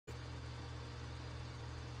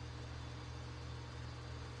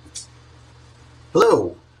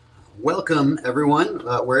Hello, welcome everyone,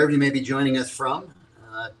 wherever you may be joining us from,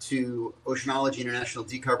 to Oceanology International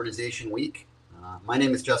Decarbonization Week. My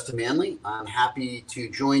name is Justin Manley. I'm happy to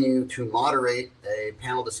join you to moderate a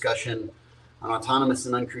panel discussion on autonomous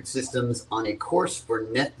and uncrewed systems on a course for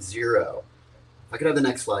net zero. If I could have the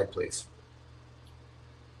next slide, please.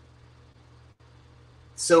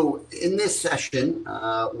 So in this session,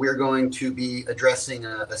 we're going to be addressing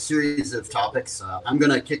a series of topics. I'm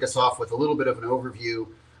going to kick us off with a little bit of an overview,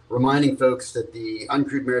 reminding folks that the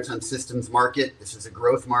uncrewed maritime systems market, this is a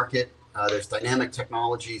growth market. There's dynamic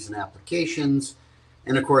technologies and applications.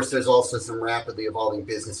 And of course, there's also some rapidly evolving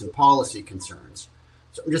business and policy concerns.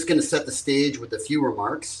 So I'm just going to set the stage with a few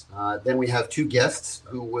remarks. Then we have two guests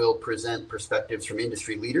who will present perspectives from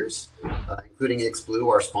industry leaders, including iXblue,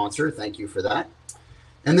 our sponsor. Thank you for that.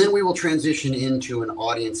 And then we will transition into an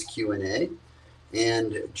audience Q&A.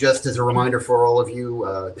 And just as a reminder for all of you,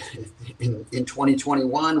 in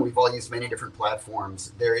 2021, we've all used many different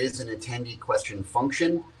platforms. There is an attendee question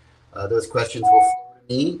function. Those questions will flow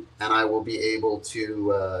to me, and I will be able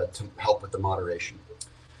to help with the moderation.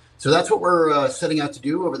 So that's what we're setting out to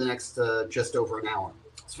do over the next just over an hour.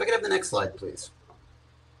 So if I could have the next slide, please.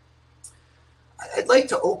 I'd like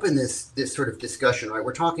to open this sort of discussion, right?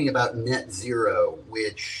 We're talking about net zero,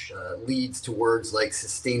 which leads to words like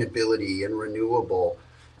sustainability and renewable.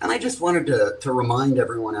 And I just wanted to remind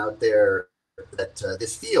everyone out there that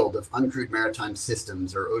this field of uncrewed maritime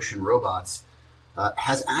systems, or ocean robots,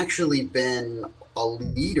 has actually been a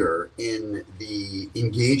leader in the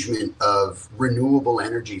engagement of renewable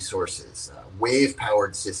energy sources,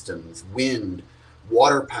 wave-powered systems, wind,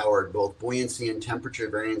 water-powered, both buoyancy and temperature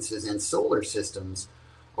variances, and solar systems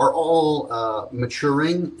are all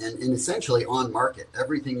maturing and essentially on market.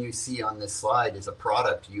 Everything you see on this slide is a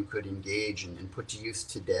product you could engage and put to use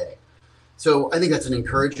today. So I think that's an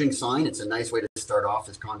encouraging sign. It's a nice way to start off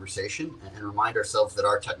this conversation and remind ourselves that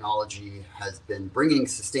our technology has been bringing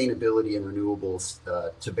sustainability and renewables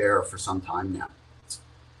to bear for some time now.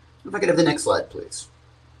 If I could have the next slide, please.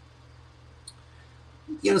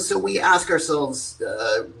 So we ask ourselves,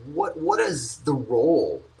 what is the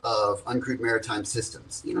role of uncrewed maritime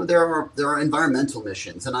systems? There are environmental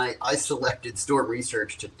missions, and I selected storm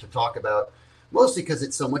research to talk about, mostly because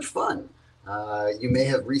it's so much fun. You may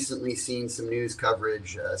have recently seen some news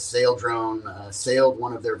coverage. A sail drone sailed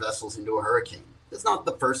one of their vessels into a hurricane. It's not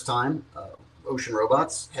the first time ocean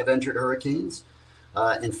robots have entered hurricanes.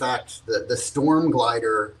 In fact, the Storm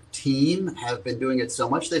Glider team have been doing it so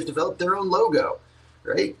much they've developed their own logo.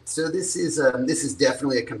 Right, so this is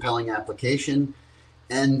definitely a compelling application.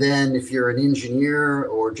 And then if you're an engineer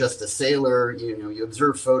or just a sailor, you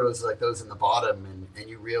observe photos like those in the bottom, and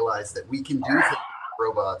you realize that we can do things with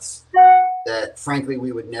robots that, frankly,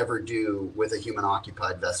 we would never do with a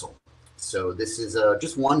human-occupied vessel. So this is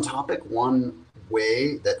just one topic, one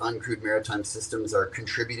way that uncrewed maritime systems are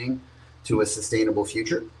contributing to a sustainable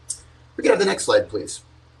future. We can have the next slide, please.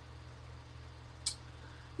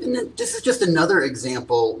 And this is just another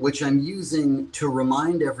example which I'm using to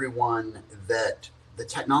remind everyone that the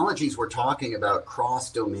technologies we're talking about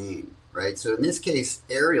cross-domain, right? So in this case,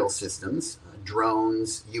 aerial systems,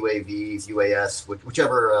 drones, UAVs, UAS,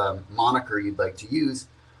 whichever moniker you'd like to use,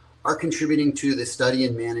 are contributing to the study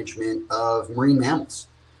and management of marine mammals,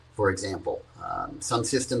 for example. Some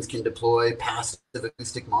systems can deploy passive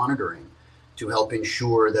acoustic monitoring to help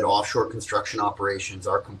ensure that offshore construction operations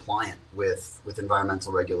are compliant with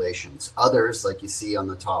environmental regulations. Others, like you see on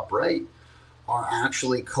the top right, are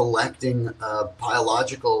actually collecting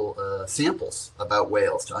biological samples about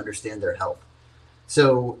whales to understand their health.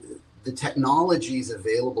 So the technologies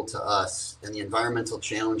available to us and the environmental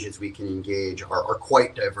challenges we can engage are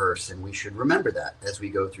quite diverse, and we should remember that as we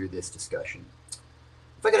go through this discussion.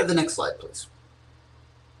 If I could have the next slide, please.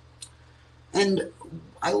 And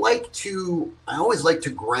I always like to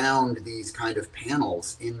ground these kind of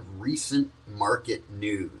panels in recent market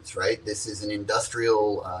news, right? This is an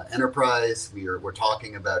industrial enterprise. We're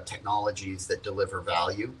talking about technologies that deliver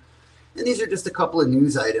value. And these are just a couple of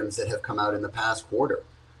news items that have come out in the past quarter.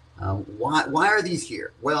 Why are these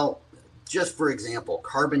here? Well, just for example,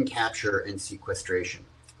 carbon capture and sequestration.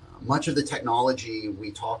 Much of the technology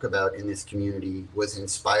we talk about in this community was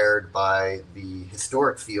inspired by the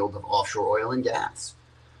historic field of offshore oil and gas.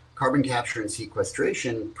 Carbon capture and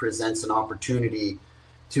sequestration presents an opportunity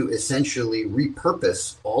to essentially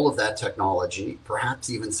repurpose all of that technology,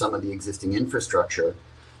 perhaps even some of the existing infrastructure,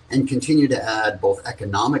 and continue to add both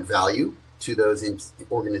economic value to those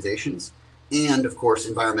organizations and, of course,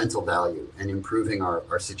 environmental value and improving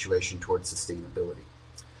our situation towards sustainability.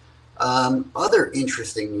 Other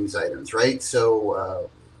interesting news items, right? So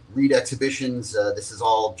read exhibitions. This is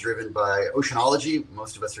all driven by Oceanology.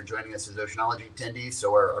 Most of us are joining us as Oceanology attendees.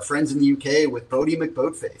 So our friends in the UK with Bodie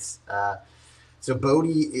McBoatface. So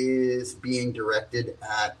Bodie is being directed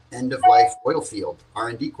at end-of-life oil field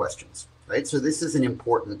R&D questions, right? So this is an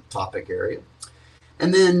important topic area.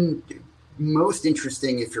 And then most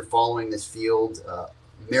interesting, if you're following this field,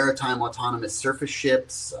 maritime autonomous surface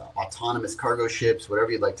ships, autonomous cargo ships,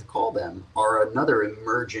 whatever you'd like to call them, are another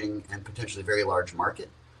emerging and potentially very large market.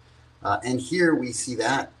 And here we see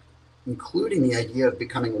that, including the idea of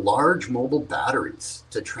becoming large mobile batteries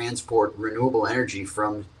to transport renewable energy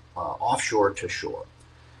from offshore to shore.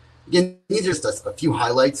 Again, these are just a few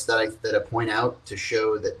highlights that I point out to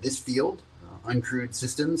show that this field, uncrewed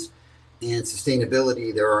systems, and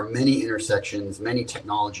sustainability, there are many intersections, many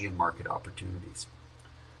technology and market opportunities.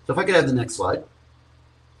 So if I could have the next slide.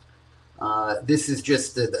 This is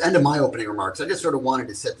just the end of my opening remarks. I just sort of wanted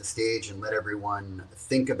to set the stage and let everyone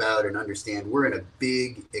think about and understand we're in a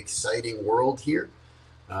big, exciting world here.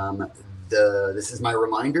 This is my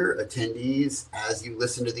reminder, attendees, as you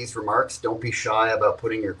listen to these remarks, don't be shy about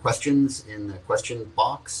putting your questions in the question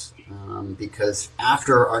box, because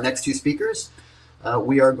after our next two speakers,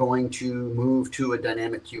 we are going to move to a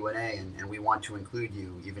dynamic Q&A, and we want to include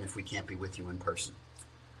you, even if we can't be with you in person.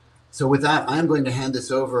 So with that, I'm going to hand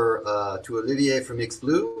this over to Olivier from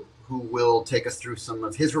iXblue, who will take us through some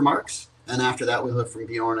of his remarks. And after that, we'll hear from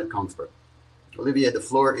Bjorn at Kongsberg. Olivier, the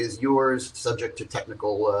floor is yours, subject to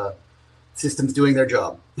technical systems doing their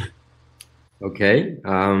job. Okay,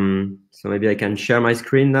 so maybe I can share my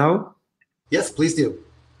screen now. Yes, please do.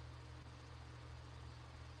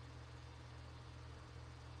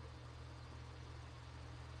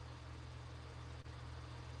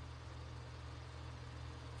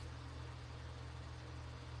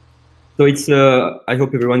 So it's, I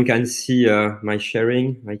hope everyone can see my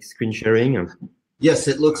sharing, my screen sharing. Yes,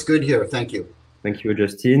 it looks good here. Thank you. Thank you,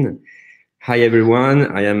 Justin. Hi,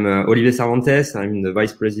 everyone. I am Olivier Cervantes. I'm the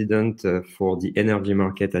Vice President for the energy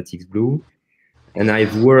market at iXblue. And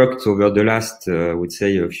I've worked over the last, I would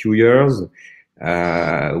say, a few years with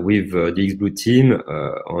the iXblue team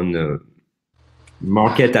on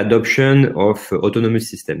market adoption of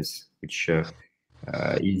autonomous systems, which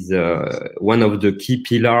is one of the key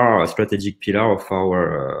strategic pillar of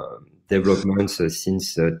our developments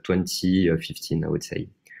since 2015, I would say.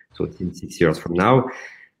 So since 6 years from now.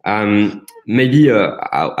 Maybe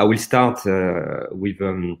I will start with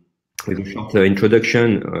a short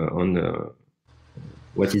introduction on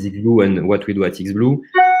what is iXblue and what we do at iXblue.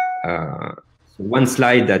 So one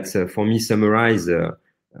slide that for me summarize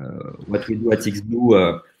what we do at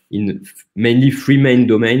iXblue in mainly three main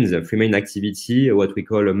domains, three main activity, what we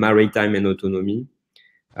call maritime and autonomy,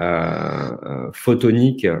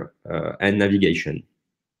 photonic, and navigation.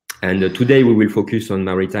 And today we will focus on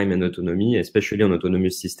maritime and autonomy, especially on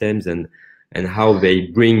autonomous systems and how they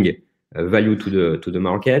bring value to the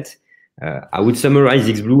market. I would summarize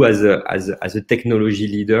iXblue as a technology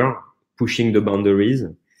leader pushing the boundaries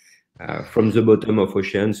from the bottom of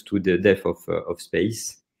oceans to the depth of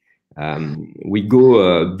space. We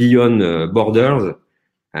go beyond borders,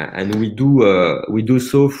 and we do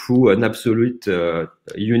so through an absolute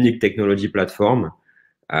unique technology platform,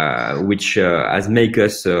 which has make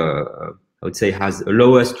us, I would say, has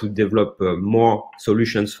allow us to develop more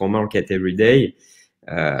solutions for market every day,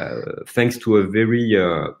 thanks to a very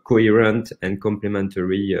coherent and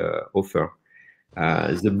complementary offer.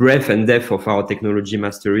 The breadth and depth of our technology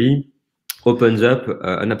mastery opens up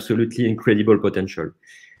an absolutely incredible potential.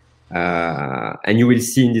 And you will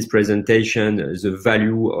see in this presentation the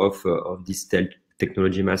value of this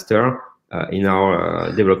technology master in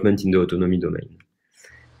our development in the autonomy domain.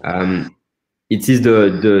 It is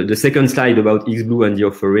the second slide about iXblue and the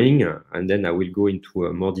offering, and then I will go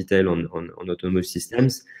into more detail on autonomous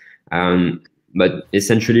systems. But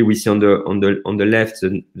essentially, we see on the left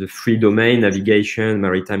the three domain: navigation,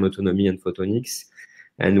 maritime autonomy, and photonics.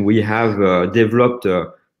 And we have developed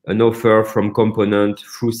an offer from component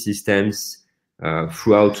through systems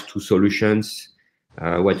throughout to solutions.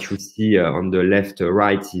 What you see on the left,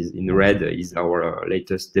 right is in red is our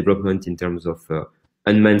latest development in terms of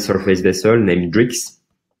unmanned surface vessel named DRIX.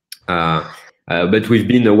 But we've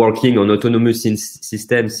been working on autonomous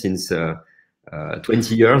systems since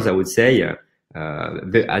 20 years, I would say, at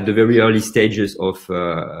the very early stages of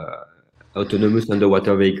autonomous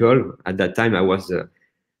underwater vehicle. At that time, I was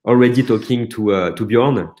already talking to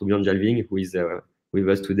Bjorn Jalving, who is with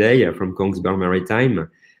us today from Kongsberg Maritime.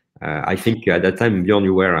 I think at that time, Bjorn,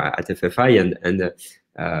 you were at FFI, and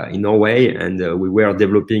in Norway, and we were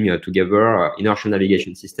developing together inertial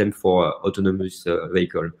navigation system for autonomous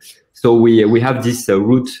vehicle. So we have this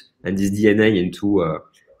root and this DNA into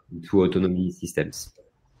autonomy systems.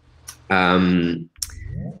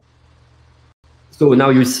 So now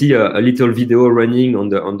you see a little video running on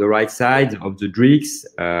the right side of the Drix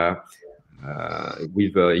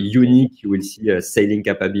with unique, you will see sailing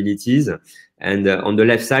capabilities. And on the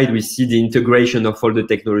left side, we see the integration of all the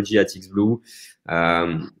technology at iXblue.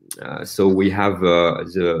 So we have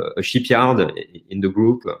a shipyard in the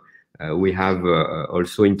group. We have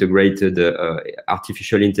also integrated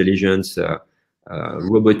artificial intelligence,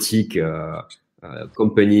 robotic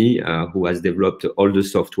company who has developed all the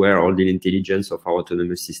software, all the intelligence of our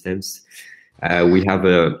autonomous systems. We have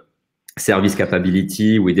a service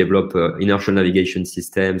capability. We develop inertial navigation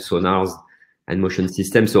systems, sonars, and motion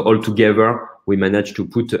systems. So all together, we managed to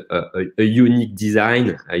put a unique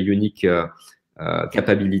design, a unique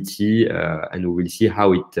capability, and we will see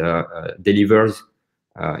how it delivers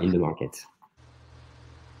in the market.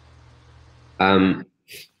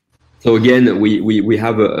 So again, we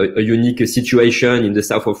have a unique situation in the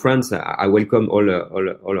south of France. I welcome all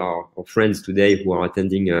our friends today who are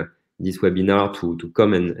attending this webinar to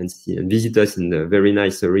come and see and visit us in the very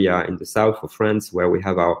nice area in the south of France, where we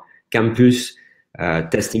have our campus,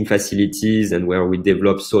 testing facilities, and where we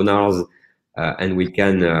develop sonars, and we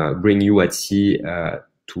can bring you at sea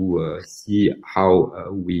to see how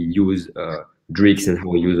we use Drix and how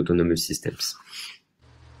we use autonomous systems.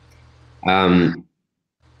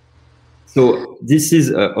 So this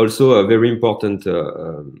is also a very important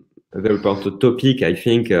topic. I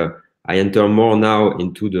think I enter more now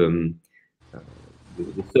into the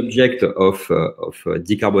subject of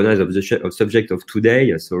decarbonize, of the subject of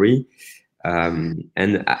today. Sorry,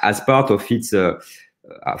 and as part of its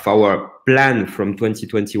of our plan from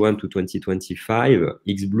 2021 to 2025, at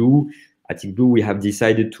iXblue we have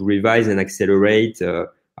decided to revise and accelerate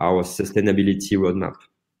our sustainability roadmap,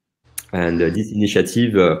 and this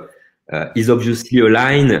initiative is obviously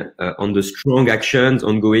aligned on the strong actions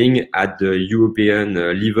ongoing at the European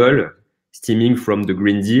level, stemming from the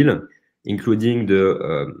Green Deal, including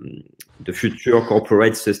the future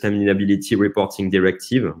Corporate Sustainability Reporting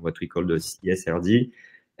Directive, what we call the CSRD,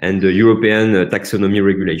 and the European Taxonomy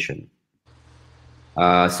Regulation.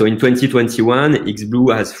 So in 2021,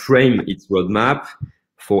 iXblue has framed its roadmap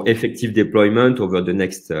for effective deployment over the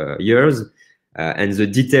next years. And the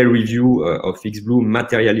detailed review of iXblue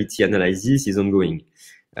materiality analysis is ongoing,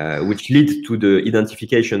 which leads to the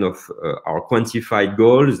identification of our quantified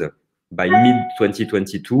goals by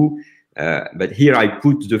mid-2022. But here I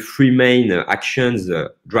put the three main actions,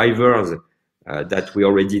 drivers that we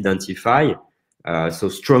already identify. So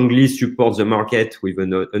strongly support the market with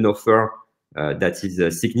an offer that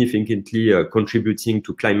is significantly contributing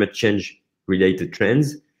to climate change related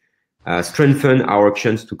trends. Strengthen our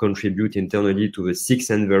actions to contribute internally to the 6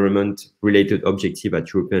 environment-related objectives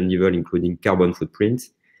at European level, including carbon footprint.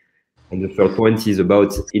 And the third point is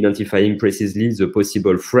about identifying precisely the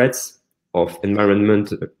possible threats of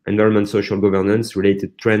environment, social governance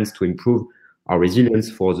related trends to improve our resilience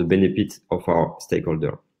for the benefit of our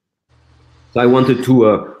stakeholders. So I wanted to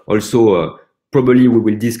also, probably we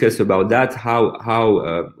will discuss about that,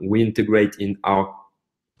 how we integrate in our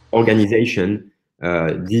organization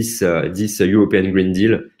this European Green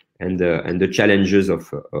Deal and the challenges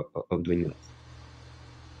of doing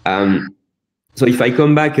that. So if I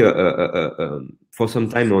come back for some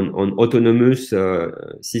time on autonomous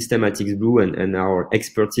system at iXblue and our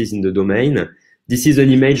expertise in the domain, this is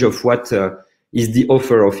an image of what is the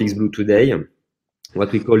offer of iXblue today,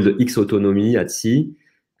 what we call the X autonomy at sea.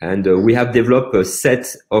 And we have developed a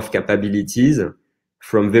set of capabilities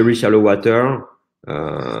from very shallow water,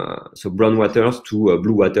 so brown waters to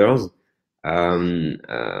blue waters, and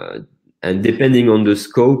depending on the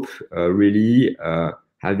scope, really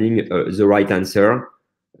having the right answer,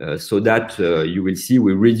 so that you will see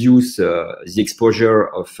we reduce the exposure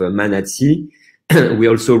of man at sea. We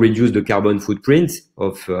also reduce the carbon footprint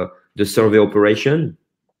of the survey operation,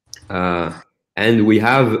 and we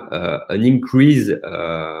have an increased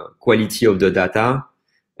quality of the data,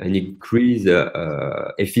 an increased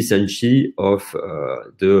efficiency of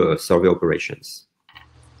the survey operations.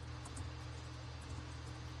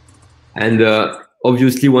 And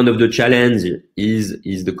obviously, one of the challenges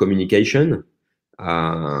is the communication.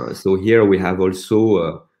 So here we have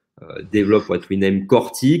also developed what we name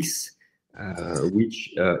Cortex,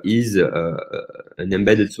 which is an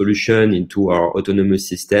embedded solution into our autonomous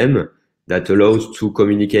system that allows to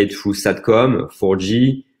communicate through SATCOM,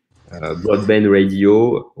 4G, broadband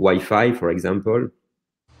radio, Wi-Fi, for example,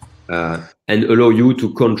 and allow you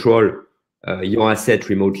to control your asset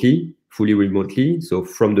remotely, fully remotely, so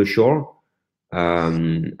from the shore,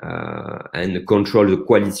 and control the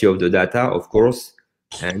quality of the data, of course,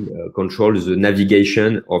 and control the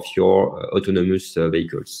navigation of your autonomous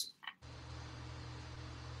vehicles.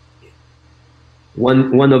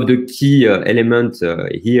 One of the key elements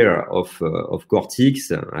here of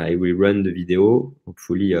Cortex, I will run the video.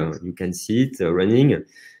 Hopefully you can see it running.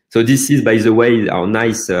 So this is, by the way, our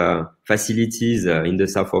nice facilities in the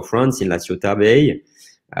south of France, in La Ciotat Bay.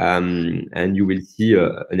 And you will see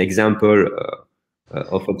an example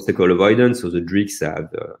of obstacle avoidance. So the Drix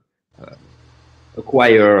have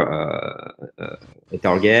acquire a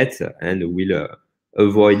target and will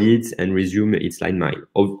avoid it and resume its line mile.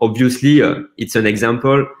 Obviously, it's an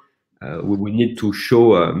example. We will need to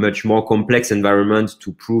show a much more complex environment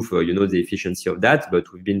to prove, the efficiency of that.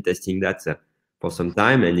 But we've been testing that for some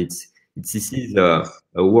time, and this is a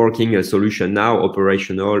working solution now,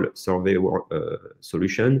 operational survey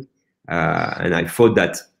solution. And I thought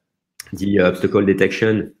that the obstacle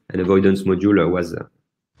detection and avoidance module was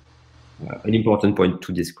an important point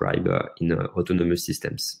to describe in autonomous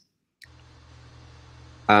systems.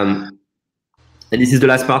 And this is the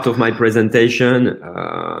last part of my presentation,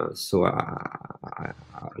 so I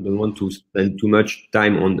don't want to spend too much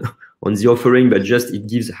time on the offering, but just it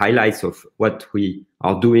gives highlights of what we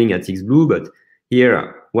are doing at iXblue. But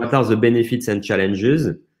here, what are the benefits and challenges?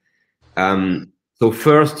 So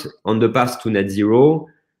first, on the path to net zero,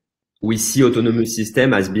 we see autonomous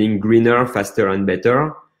system as being greener, faster, and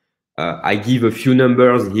better. I give a few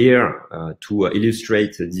numbers here to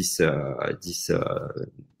illustrate this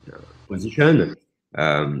position.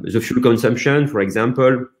 The fuel consumption, for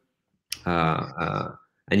example,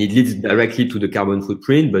 and it leads directly to the carbon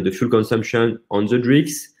footprint, but the fuel consumption on the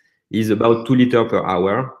Drix is about 2 liters per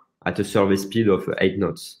hour at a survey speed of 8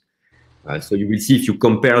 knots. So you will see, if you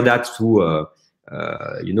compare that to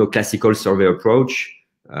classical survey approach,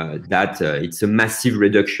 that it's a massive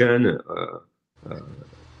reduction,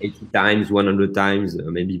 80 times, 100 times,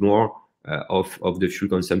 maybe more, of the fuel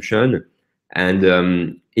consumption. And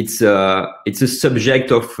it's a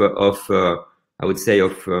subject of I would say,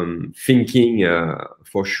 of thinking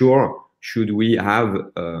for sure. Should we have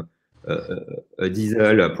a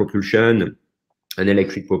diesel propulsion, an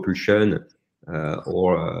electric propulsion,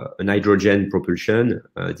 or a hydrogen propulsion?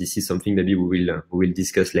 This is something maybe we will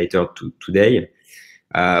discuss later today.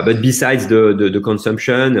 But besides the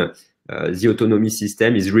consumption, the autonomy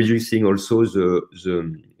system is reducing also the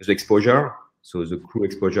exposure, so the crew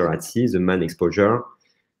exposure at sea, the man exposure.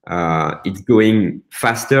 It's going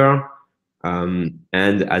faster, and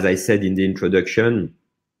as I said in the introduction,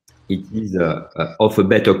 it is of a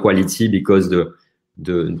better quality because the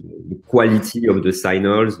quality of the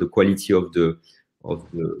signals, the quality of the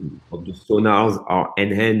sonars are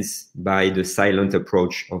enhanced by the silent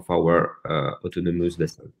approach of our autonomous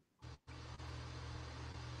vessel.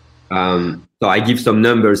 So I give some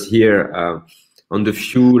numbers here on the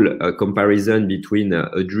fuel comparison between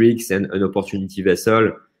a Drix and an opportunity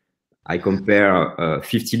vessel. I compare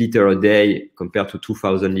 50 liters a day compared to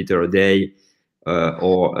 2,000 liters a day,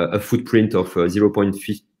 or a footprint of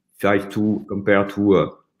 0.52 compared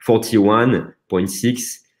to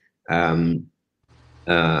 41.6.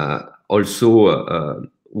 Also,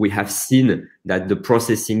 we have seen that the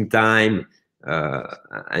processing time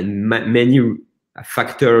and many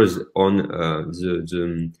factors on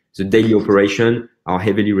the daily operation are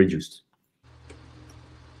heavily reduced.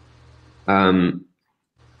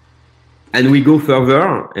 And we go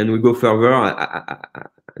further,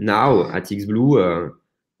 now at iXblue,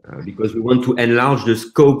 because we want to enlarge the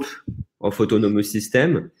scope of autonomous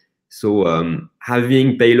system. So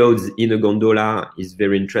having payloads in a gondola is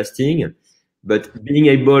very interesting, but being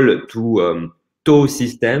able to tow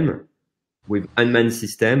system with unmanned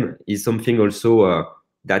system is something also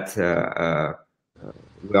that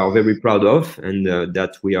we are very proud of, and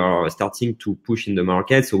that we are starting to push in the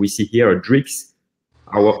market. So we see here a Drix,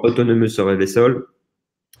 our autonomous survey vessel,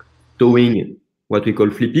 towing what we call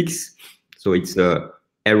FlipX. So it's a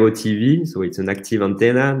Aero TV, so it's an active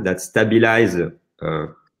antenna that stabilizes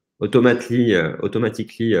automatically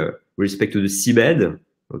with respect to the seabed,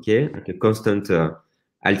 okay, at a constant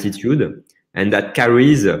altitude, and that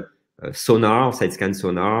carries sonar, side scan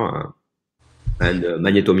sonar, and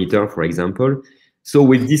magnetometer, for example. So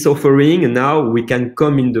with this offering, now we can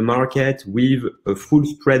come in the market with a full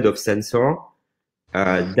spread of sensor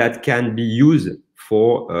that can be used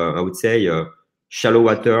for, I would say, shallow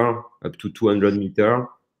water up to 200 meter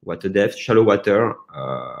water depth, shallow water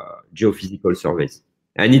geophysical surveys.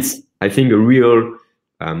 And it's, I think, a real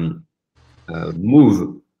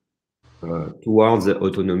move towards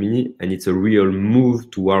autonomy, and it's a real move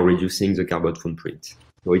toward reducing the carbon footprint.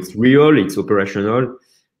 So it's real, it's operational,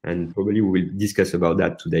 and probably we will discuss about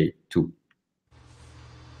that today too.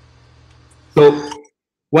 So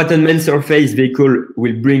what unmanned surface vehicle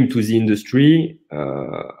will bring to the industry?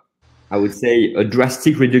 I would say a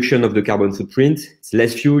drastic reduction of the carbon footprint. It's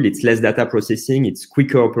less fuel, it's less data processing, it's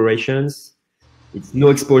quicker operations, it's no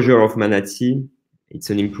exposure of manatee, it's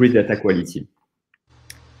an increased data quality.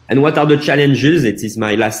 And what are the challenges? It is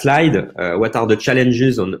my last slide. What are the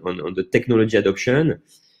challenges on the technology adoption?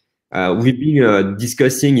 We've been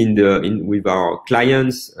discussing with our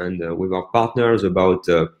clients and with our partners about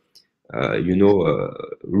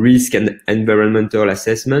risk and environmental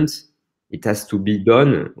assessment. It has to be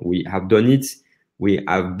done. We have done it. We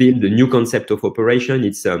have built a new concept of operation.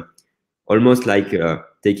 It's almost like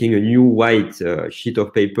taking a new white sheet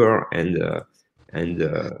of paper and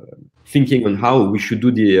thinking on how we should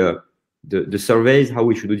do the surveys, how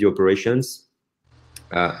we should do the operations.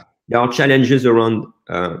 There are challenges around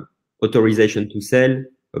authorization to sell,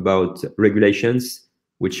 about regulations,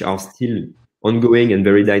 which are still ongoing and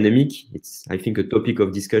very dynamic. It's, I think, a topic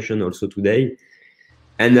of discussion also today.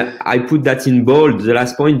 And I put that in bold, the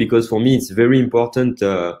last point, because for me, it's a very important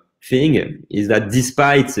thing, is that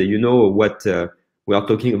despite, what we are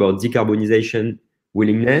talking about decarbonization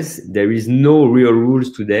willingness, there is no real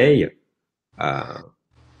rules today to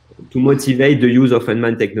motivate the use of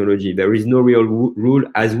unmanned technology. There is no real rule,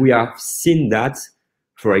 as we have seen that,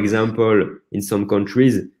 for example, in some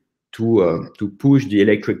countries, to push the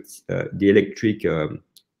electric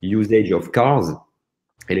usage of cars,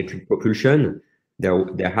 electric propulsion.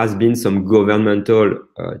 There has been some governmental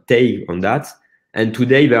take on that, and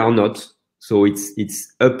today there are not. So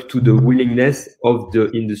it's up to the willingness of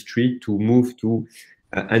the industry to move to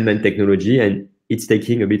unmanned technology, and it's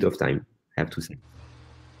taking a bit of time, I have to say.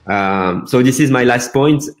 So this is my last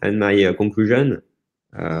point and my conclusion.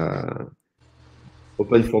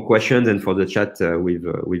 Open for questions and for the chat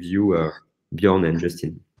with you, Bjorn and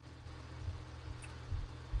Justin.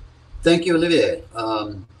 Thank you, Olivier.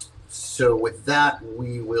 So with that,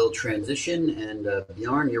 we will transition, and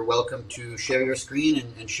Bjorn, you're welcome to share your screen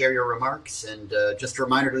and share your remarks. And just a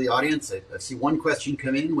reminder to the audience, I see one question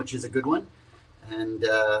come in, which is a good one, and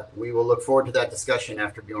we will look forward to that discussion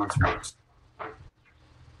after Bjorn's remarks.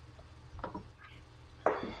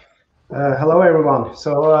 Hello, everyone.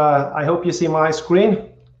 So I hope you see my screen.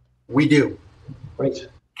 We do. Great.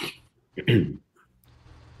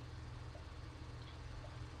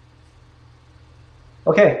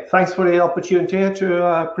 Okay, thanks for the opportunity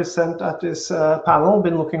to present at this panel.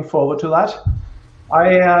 Been looking forward to that.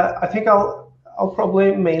 I think I'll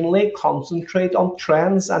probably mainly concentrate on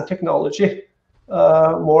trends and technology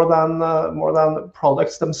more than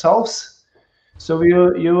products themselves. So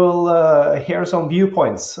you will hear some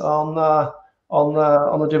viewpoints on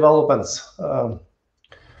the developments. And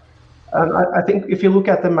I think if you look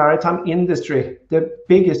at the maritime industry, the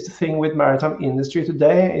biggest thing with maritime industry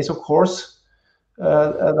today is, of course,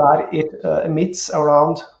 that it emits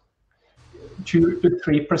around 2 to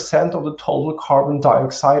 3% of the total carbon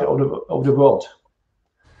dioxide of the world.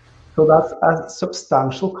 So that's a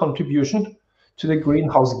substantial contribution to the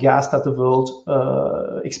greenhouse gas that the world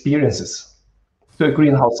experiences, the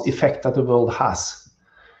greenhouse effect that the world has.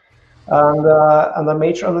 And a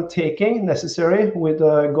major undertaking necessary with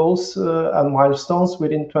goals and milestones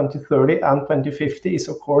within 2030 and 2050 is,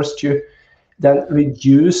 of course, to then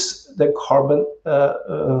reduce the carbon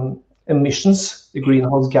emissions, the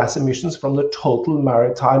greenhouse gas emissions from the total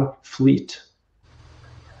maritime fleet.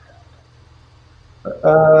 And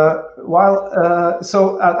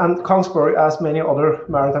Kongsberg, as many other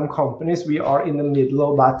maritime companies, we are in the middle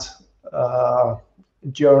of that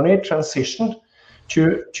journey, transition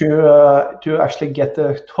to actually get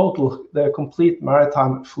the complete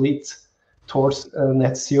maritime fleet towards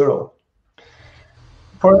net zero.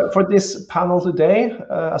 For this panel today,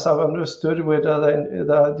 as I've understood with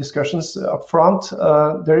the discussions up front,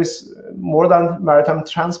 there is more than maritime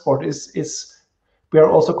transport. We are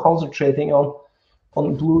also concentrating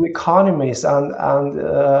on blue economies and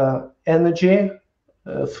energy,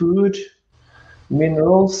 food,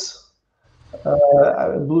 minerals,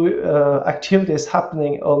 blue activities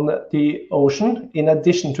happening on the ocean in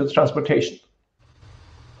addition to transportation.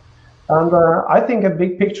 And I think a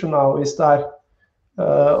big picture now is that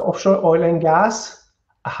offshore oil and gas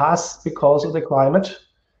has, because of the climate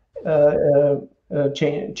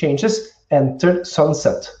changes, entered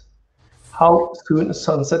sunset. How soon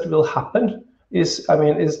sunset will happen is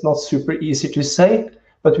not super easy to say,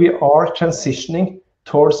 but we are transitioning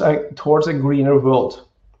towards a greener world.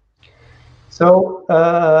 So,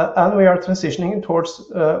 and we are transitioning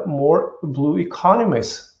towards more blue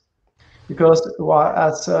economies, because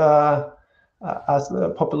as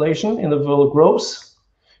the population in the world grows,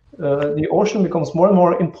 the ocean becomes more and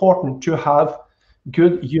more important to have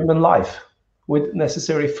good human life with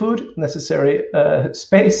necessary food, necessary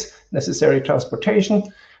space, necessary transportation,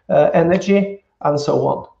 energy, and so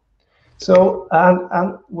on. So,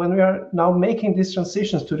 and when we are now making these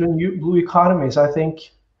transitions to the new blue economies, I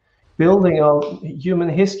think building on human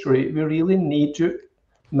history, we really need to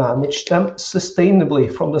manage them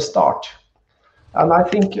sustainably from the start. And I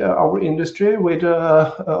think our industry with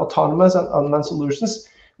autonomous and unmanned solutions,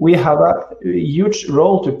 we have a huge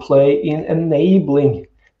role to play in enabling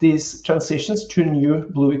these transitions to new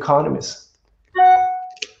blue economies.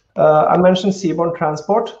 I mentioned seaborne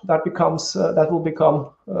transport. That will become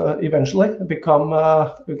eventually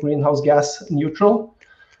greenhouse gas neutral.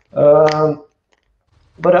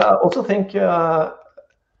 But I also think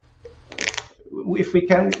if we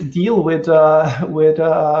can deal with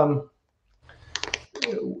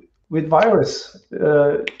virus,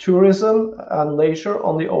 tourism and leisure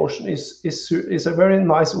on the ocean is a very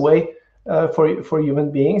nice way for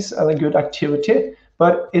human beings and a good activity.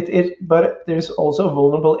 But there's also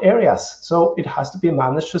vulnerable areas, so it has to be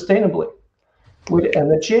managed sustainably. With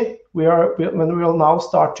energy, we will now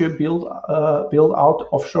start to build out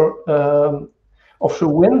offshore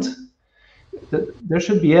wind. There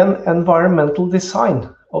should be an environmental design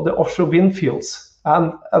of the offshore wind fields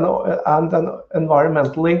and an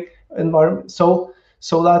environmentally so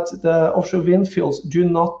that the offshore wind fields do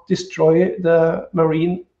not destroy the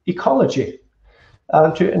marine ecology.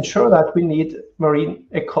 And to ensure that, we need marine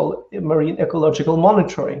ecological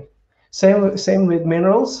monitoring. Same with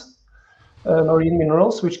minerals, marine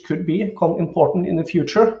minerals, which could become important in the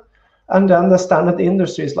future. And then the standard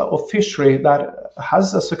industries of fishery that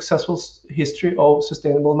has a successful history of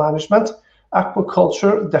sustainable management.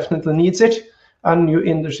 Aquaculture definitely needs it, and new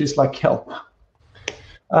industries like kelp.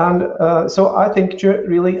 And so I think to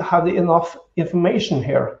really have enough information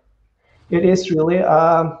here, it is really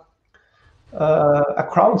a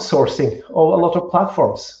crowdsourcing of a lot of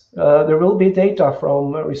platforms. There will be data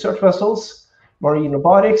from research vessels, marine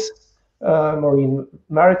robotics, marine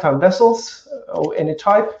maritime vessels of any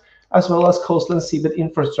type, as well as coastal and seabed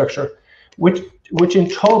infrastructure, which in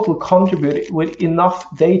total contribute with enough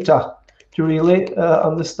data to really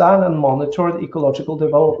understand and monitor the ecological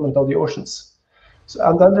development of the oceans. So,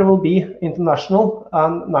 and then there will be international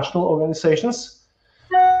and national organizations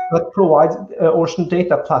that provide ocean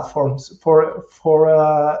data platforms for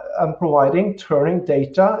turning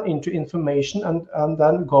data into information, and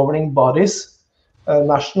then governing bodies,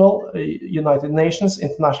 national, United Nations,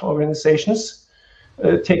 international organizations,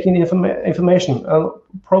 taking information, and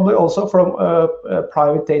probably also from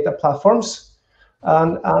private data platforms,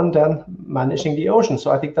 and then managing the ocean.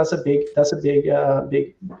 So I think that's a big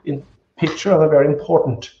picture and a very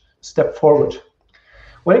important step forward.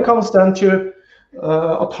 When it comes then to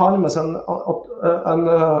autonomous and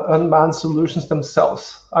unmanned solutions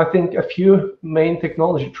themselves, I think a few main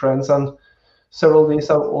technology trends, and several of these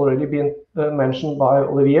have already been mentioned by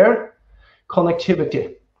Olivier.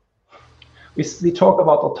 Connectivity. We talk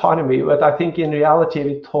about autonomy, but I think in reality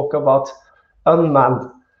we talk about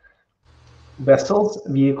unmanned vessels,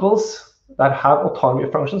 vehicles that have autonomy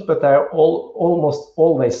functions, but they are almost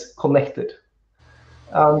always connected.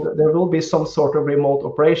 And there will be some sort of remote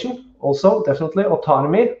operation, also definitely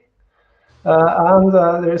autonomy. And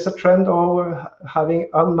there is a trend of having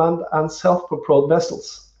unmanned and self-propelled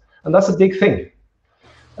vessels. And that's a big thing,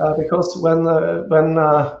 because when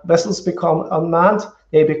vessels become unmanned,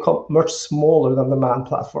 they become much smaller than the manned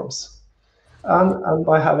platforms. And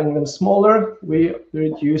by having them smaller, we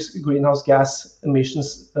reduce greenhouse gas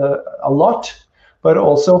emissions a lot. But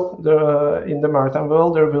also in the maritime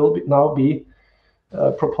world, there will now be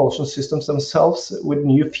propulsion systems themselves with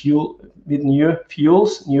new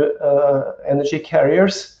fuels, new energy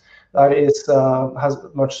carriers that has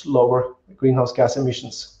much lower greenhouse gas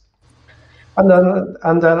emissions. And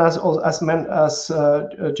then as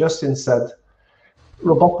Justin said,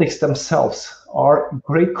 robotics themselves are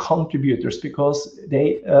great contributors because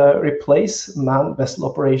they replace manned vessel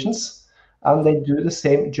operations, and they do the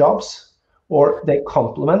same jobs, or they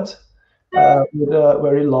complement with a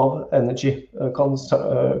very low energy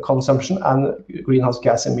consumption and greenhouse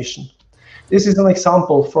gas emission. This is an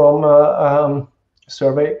example from a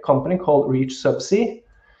survey company called Reach Subsea.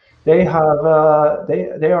 They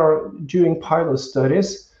are doing pilot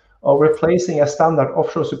studies of replacing a standard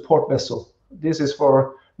offshore support vessel. This is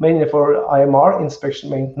mainly for IMR, inspection,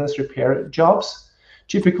 maintenance, repair jobs.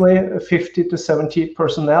 Typically 50 to 70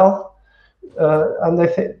 personnel and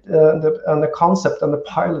the concept and the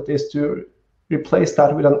pilot is to replace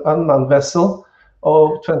that with an unmanned vessel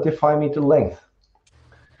of 25-meter length.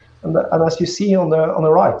 And as you see on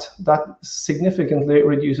the right, that significantly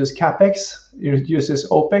reduces capex, it reduces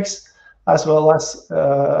opex, as well as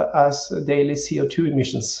daily CO2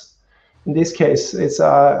 emissions. In this case, it's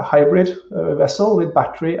a hybrid vessel with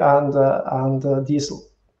battery and diesel.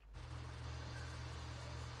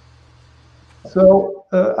 So,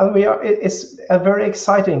 and it's a very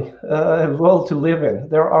exciting world to live in.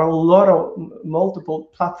 There are a lot of multiple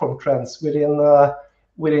platform trends within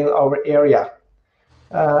our area.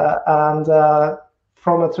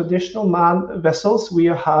 From a traditional manned vessels, we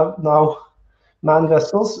have now manned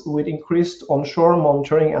vessels with increased onshore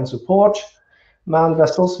monitoring and support, manned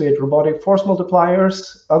vessels with robotic force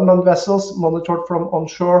multipliers, unmanned vessels monitored from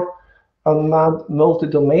onshore, unmanned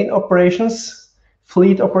multi-domain operations,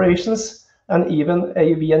 fleet operations, and even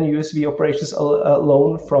AUV and USV operations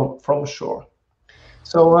alone from shore.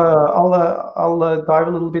 So I'll dive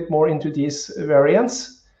a little bit more into these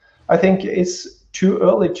variants. I think it's too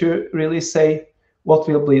early to really say what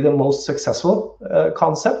will be the most successful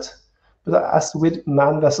concept. But as with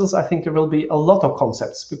manned vessels, I think there will be a lot of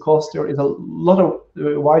concepts because there is a lot of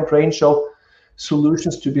wide range of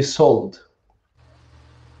solutions to be solved.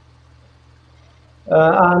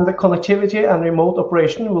 And the connectivity and remote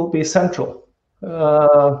operation will be central.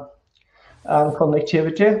 And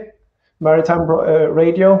connectivity, maritime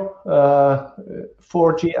radio,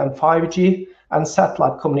 4G and 5G, and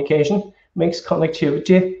satellite communication makes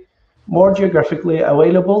connectivity more geographically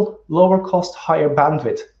available, lower cost, higher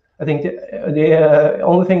bandwidth. I think the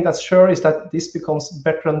only thing that's sure is that this becomes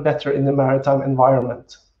better and better in the maritime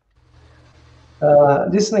environment.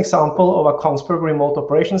 This is an example of a Kongsberg remote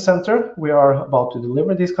operations center. We are about to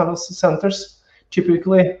deliver these kind of centers.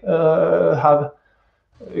 Typically have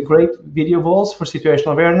great video walls for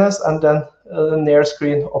situational awareness, and then near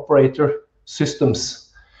screen operator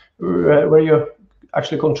systems where you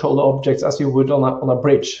actually control the objects as you would on a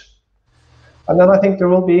bridge. And then I think there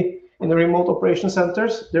will be, in the remote operation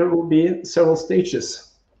centers, there will be several stages.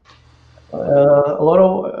 A lot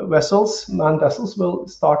of vessels, manned vessels, will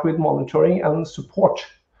start with monitoring and support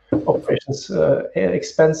operations.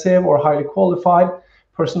 Expensive or highly qualified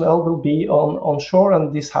personnel will be on shore,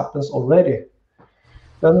 and this happens already.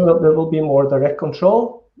 Then there will be more direct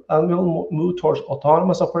control, and we'll move towards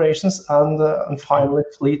autonomous operations and finally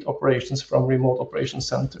fleet operations from remote operation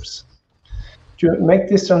centers. To make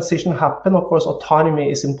this transition happen, of course, autonomy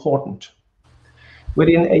is important.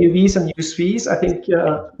 Within AUVs and USVs, I think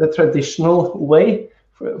the traditional way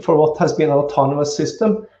for what has been an autonomous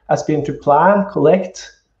system has been to plan,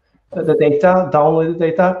 collect the data, download the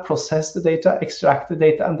data, process the data, extract the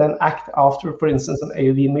data, and then act after, for instance, an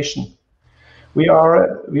AUV mission. We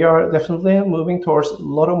are definitely moving towards a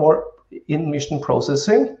lot of more in-mission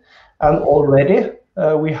processing, and already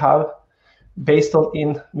we have, based on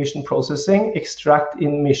in-mission processing, extract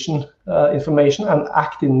in-mission information and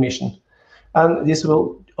act in mission. And this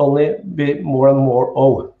will only be more and more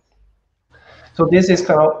of. So this is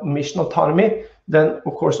kind of mission autonomy, then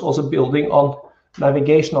of course also building on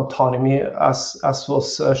navigation autonomy as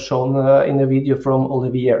was shown in the video from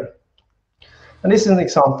Olivier. And this is an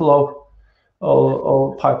example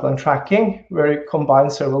of pipeline tracking where you combine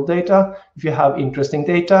several data. If you have interesting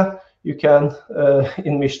data, you can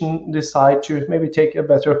in mission decide to maybe take a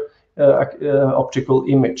better optical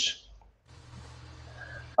image.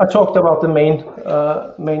 I talked about the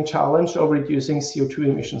main challenge of reducing CO2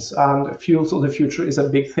 emissions, and fuels of the future is a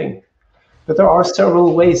big thing. But there are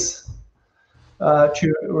several ways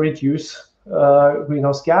to reduce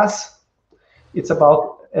greenhouse gas. It's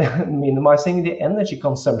about minimizing the energy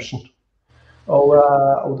consumption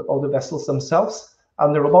of the vessels themselves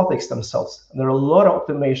and the robotics themselves. And there are a lot of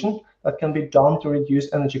automation that can be done to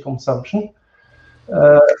reduce energy consumption.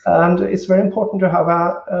 And it's very important to have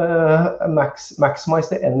maximize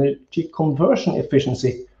the energy conversion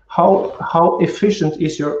efficiency. How efficient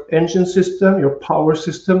is your engine system, your power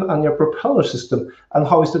system, and your propeller system? And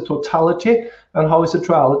how is the totality? And how is the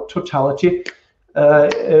totality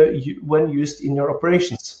when used in your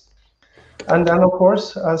operations? And then, of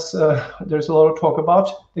course, as there's a lot of talk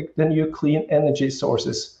about the new clean energy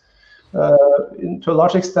sources. To a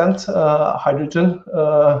large extent,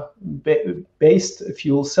 hydrogen-based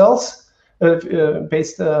fuel cells,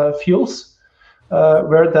 fuels,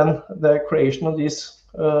 where then the creation of these,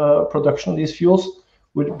 production of these fuels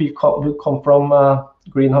would come from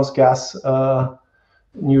greenhouse gas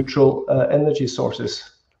neutral energy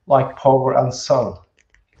sources like power and sun.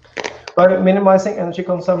 By minimizing energy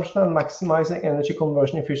consumption and maximizing energy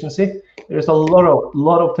conversion efficiency, there's a lot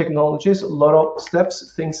of technologies, a lot of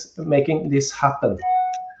steps, things making this happen.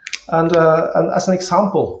 And as an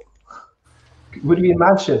example, would you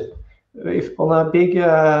imagine if on a big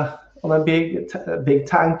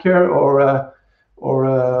tanker or a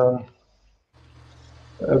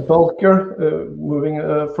bulker moving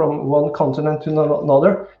from one continent to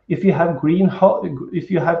another, if you have clean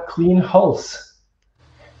hulls,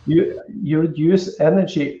 you reduce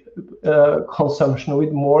energy consumption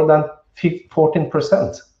with more than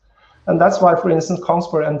 14%. And that's why, for instance,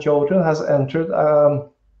 Kongsberg and Bjorn has entered a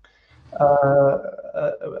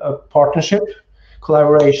partnership,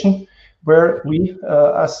 collaboration, where we,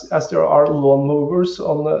 as there are lawn movers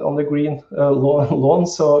on the green lawn,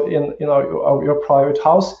 so in your private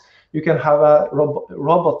house, you can have a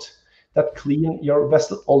robot that clean your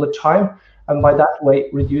vessel all the time, and by that way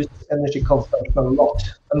reduce energy consumption a lot.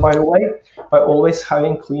 And by the way, by always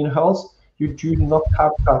having clean hulls, you do not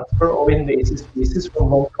have transfer of invasive species from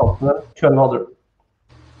one continent to another.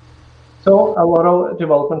 So a lot of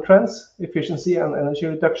development trends: efficiency and energy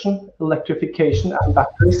reduction, electrification and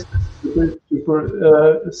batteries,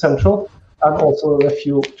 super central, and also the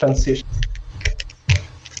fuel transition.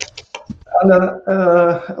 And then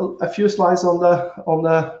a few slides on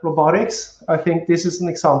the robotics. I think this is an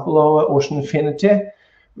example of Ocean Infinity.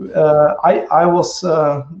 I was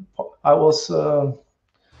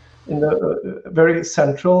in the very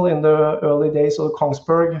central in the early days of the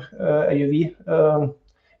Kongsberg AUV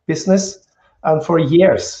business, and for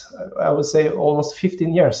years, I would say almost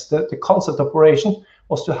 15 years, the concept operation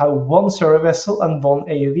was to have one survey vessel and one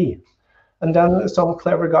AUV. And then some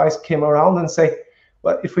clever guys came around and say,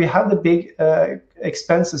 well, if we have the big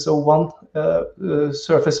expenses of one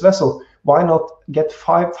surface vessel, why not get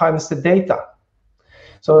 5 times the data?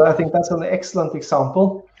 So I think that's an excellent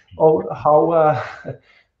example of how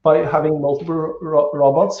by having multiple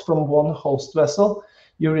robots from one host vessel,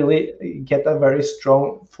 you really get a very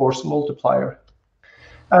strong force multiplier.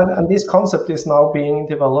 And this concept is now being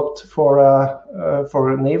developed for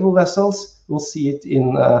naval vessels. We'll see it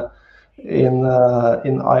in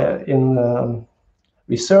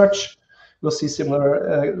research. We'll see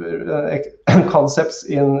similar concepts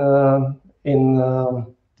in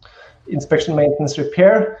inspection, maintenance,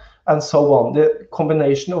 repair, and so on. The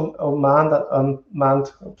combination of manned and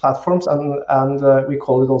unmanned platforms, and we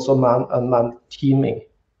call it also manned-unmanned teaming.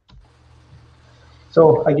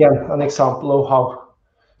 So again, an example of how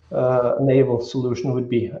a naval solution would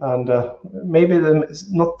be, and maybe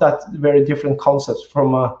not that very different concepts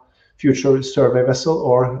from a future survey vessel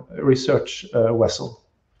or research vessel.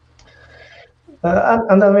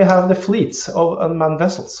 And then we have the fleets of unmanned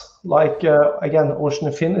vessels, like again, Ocean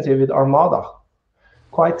Infinity with Armada.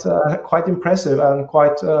 Quite impressive and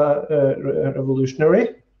quite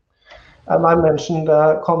revolutionary. And I mentioned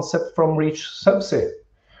a concept from Reach Subsea,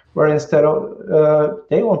 where instead of,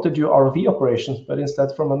 they want to do ROV operations, but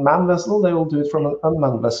instead from a manned vessel, they will do it from an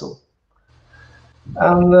unmanned vessel.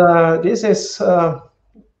 And this is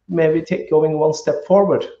maybe going one step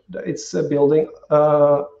forward. It's building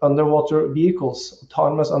underwater vehicles,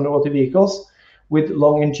 autonomous underwater vehicles with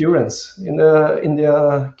long endurance. In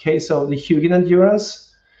the case of the Hugin Endurance,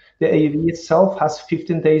 the AUV itself has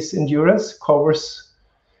 15 days endurance, covers,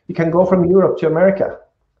 you can go from Europe to America.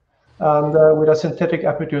 And with a synthetic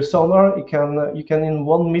aperture sonar, you can in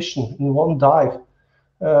one mission, in one dive,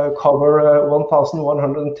 cover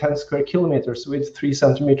 1,110 square kilometers with 3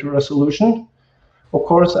 centimeter resolution. Of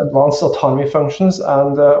course, advanced autonomy functions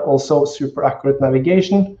and also super accurate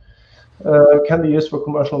navigation can be used for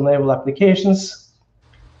commercial naval applications.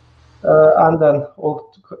 And then all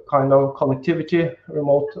kind of connectivity,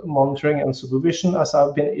 remote monitoring and supervision, as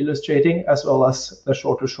I've been illustrating, as well as the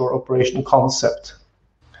shore-to-shore operation concept.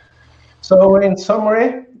 So in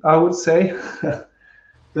summary, I would say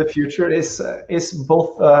the future is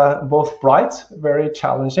both bright, very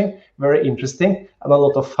challenging, very interesting, and a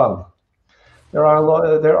lot of fun. And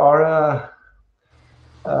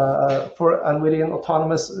within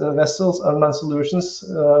autonomous vessels, unmanned solutions,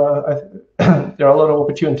 there are a lot of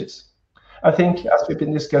opportunities. I think, as we've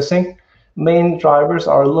been discussing, main drivers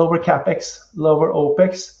are lower capex, lower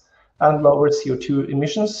opex, and lower CO2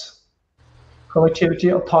 emissions.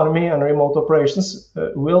 Connectivity, autonomy, and remote operations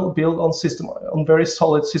will build on very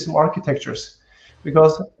solid system architectures,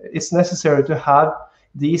 because it's necessary to have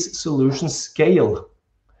these solutions scale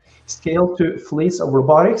to fleets of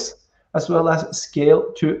robotics, as well as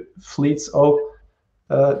scale to fleets of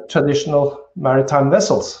traditional maritime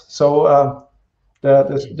vessels. So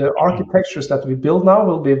the architectures that we build now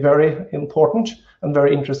will be very important and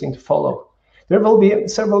very interesting to follow. there will be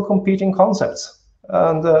several competing concepts,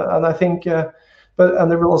 and I think, and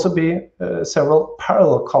there will also be several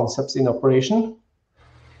parallel concepts in operation.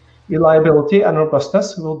 Reliability and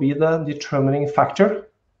robustness will be the determining factor.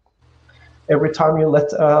 Every time you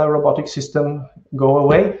let a robotic system go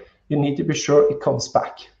away, you need to be sure it comes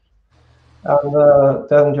back. And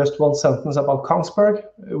then just one sentence about Kongsberg.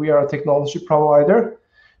 We are a technology provider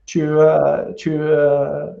to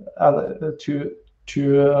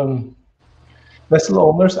vessel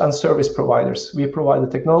owners and service providers. We provide the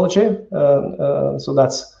technology, so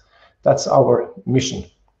that's our mission.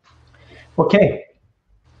 Okay,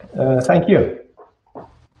 thank you.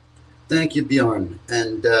 Thank you, Bjorn.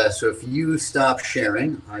 And so if you stop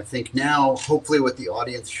sharing, I think now hopefully what the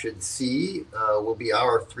audience should see will be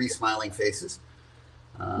our 3 smiling faces.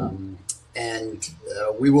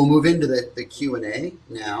 We will move into the Q&A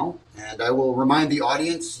now. And I will remind the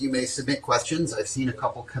audience, you may submit questions. I've seen a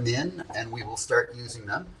couple come in, and we will start using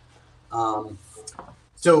them.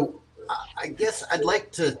 So I guess I'd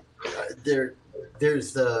like to,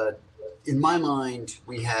 in my mind,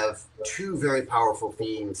 we have 2 very powerful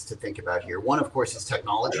themes to think about here. One, of course, is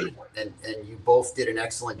technology, and you both did an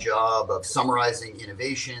excellent job of summarizing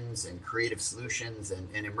innovations and creative solutions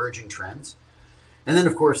and emerging trends. And then,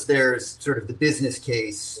 of course, there's sort of the business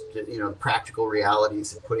case, practical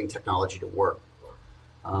realities of putting technology to work.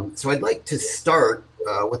 So I'd like to start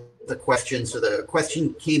with the question. So the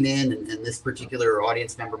question came in, and this particular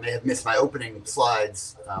audience member may have missed my opening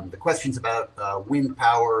slides. The question's about wind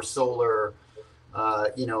power, solar,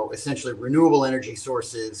 essentially renewable energy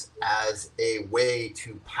sources as a way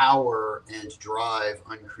to power and drive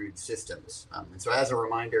uncrewed systems. And so as a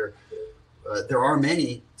reminder, there are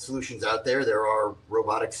many solutions out there. There are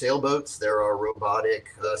robotic sailboats, there are robotic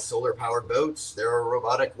solar-powered boats, there are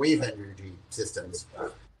robotic wave energy systems.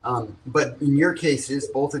 But in your cases,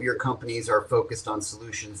 both of your companies are focused on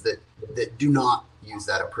solutions that do not use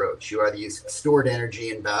that approach. You either use stored energy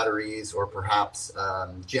in batteries or perhaps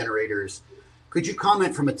generators. Could you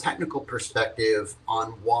comment from a technical perspective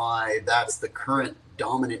on why that's the current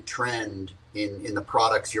dominant trend in the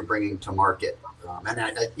products you're bringing to market?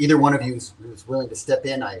 And either one of you who's willing to step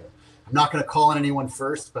in, I'm not going to call on anyone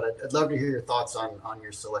first, but I'd love to hear your thoughts on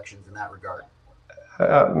your selections in that regard.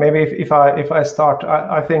 Maybe if I start,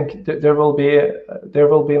 I think there will be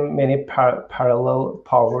many parallel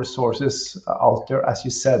power sources out there, as you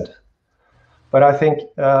said. But I think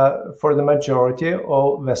for the majority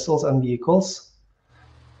of vessels and vehicles,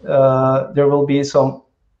 there will be some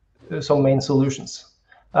main solutions,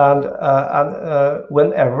 and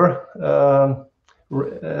whenever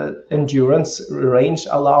endurance range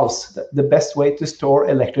allows, the best way to store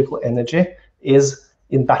electrical energy is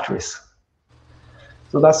in batteries.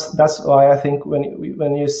 So that's why I think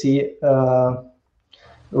when you see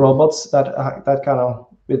robots that kind of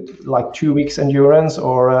with like 2 weeks endurance,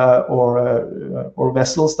 or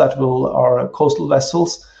vessels that are coastal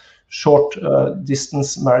vessels, short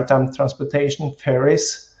distance maritime transportation,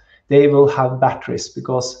 ferries, they will have batteries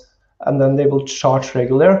and then they will charge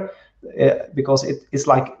regular. Because it's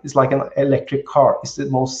like an electric car. It's the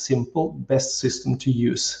most simple, best system to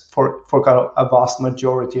use for kind of a vast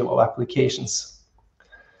majority of applications.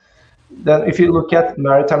 Then if you look at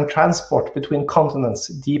maritime transport between continents,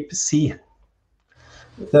 deep sea,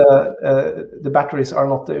 the batteries are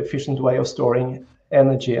not the efficient way of storing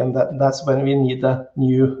energy, and that's when we need a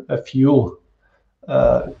new fuel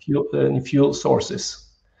sources.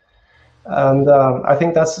 And I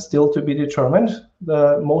think that's still to be determined.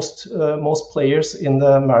 The most players in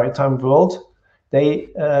the maritime world,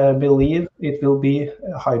 they believe it will be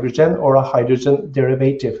hydrogen or a hydrogen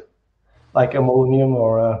derivative, like ammonium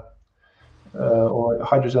or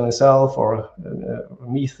hydrogen itself, or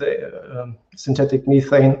methane, synthetic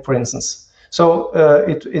methane, for instance. So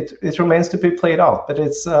it remains to be played out, but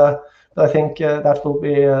it's I think that will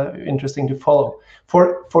be interesting to follow.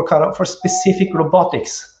 For specific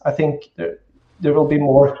robotics, I think there will be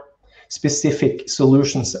more specific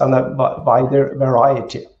solutions and a wider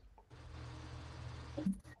variety.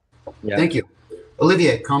 Yeah. Thank you.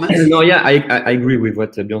 Olivier, comments? No, yeah, I agree with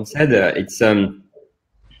what Bjorn said. It's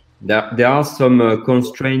there are some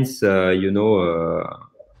constraints, to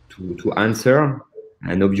answer,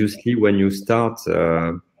 and obviously when you start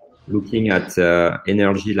looking at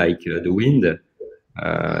energy like the wind,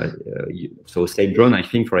 so Saildrone, I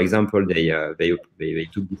think, for example, they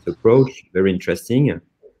took this approach, very interesting.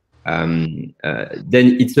 Then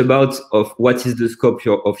it's about what is the scope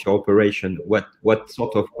of your operation, what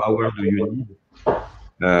sort of power do you need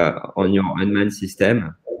on your unmanned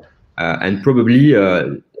system, and probably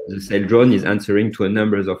the Saildrone is answering to a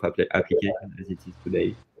number of applications as it is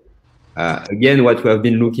today. Again, what we have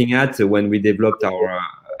been looking at when we developed our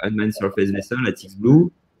unmanned surface vessel at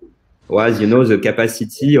iXblue was, the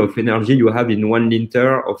capacity of energy you have in 1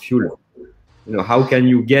 liter of fuel. How can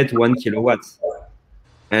you get 1 kilowatt?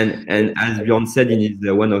 And as Bjorn said in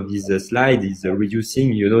his, one of his slides, is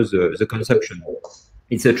reducing, the consumption.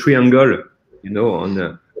 It's a triangle,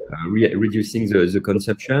 on reducing the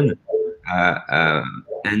consumption.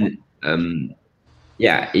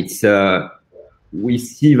 Yeah, it's we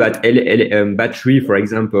see that battery, for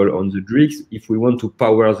example, on the Drix, if we want to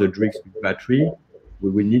power the Drix with battery, we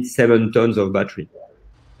will need 7 tons of battery.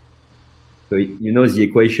 So the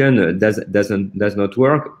equation does not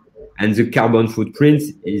work, and the carbon footprint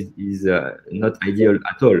is not ideal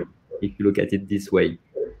at all if you look at it this way.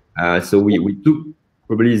 So we took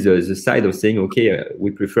probably the side of saying, okay,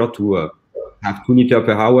 we prefer to have 2 liters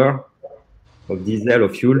per hour of diesel or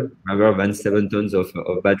fuel rather than 7 tons of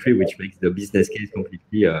battery, which makes the business case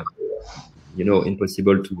completely,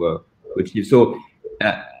 impossible to achieve. So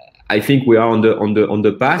I think we are on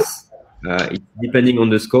the path. It's depending on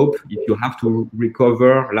the scope. If you have to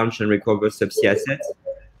launch and recover subsea assets,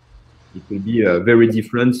 it will be very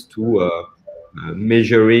different to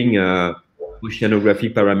measuring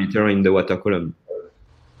oceanographic parameter in the water column.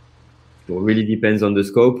 So it really depends on the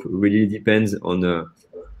scope. Really depends on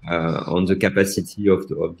the capacity of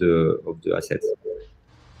the assets.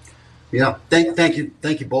 Yeah, thank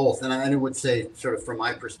you both. And I would say, sort of from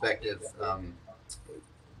my perspective,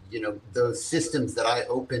 those systems that I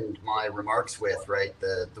opened my remarks with, right,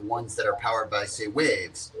 the ones that are powered by, say,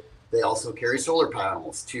 waves, they also carry solar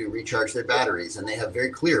panels to recharge their batteries, and they have very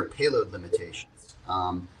clear payload limitations.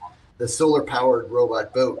 The solar-powered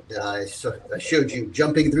robot boat that I showed you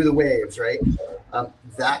jumping through the waves, right?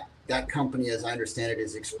 That company, as I understand it,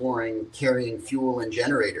 is exploring carrying fuel and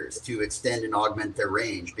generators to extend and augment their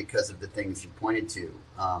range because of the things you pointed to.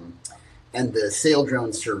 And the sail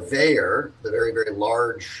drone Surveyor, the very, very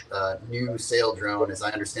large new sail drone, as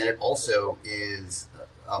I understand it, also is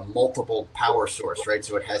a multiple power source, right?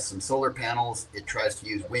 So it has some solar panels. It tries to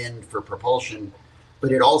use wind for propulsion,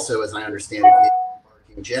 but it also, as I understand it, is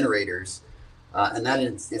embarking generators. And that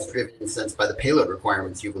is driven, in a sense, by the payload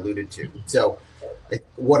requirements you've alluded to. So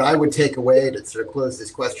what I would take away to sort of close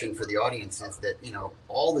this question for the audience is that,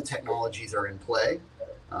 all the technologies are in play.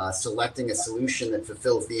 Selecting a solution that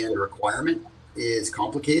fulfills the end requirement is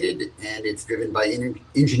complicated, and it's driven by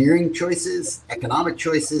engineering choices, economic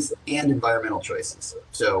choices, and environmental choices.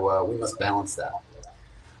 So we must balance that.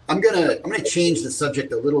 I'm gonna change the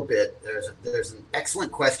subject a little bit. There's an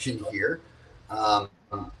excellent question here,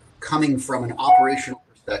 coming from an operational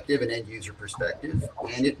perspective, an end user perspective,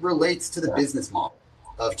 and it relates to the business model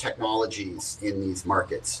of technologies in these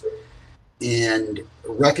markets. And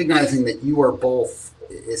recognizing that you are both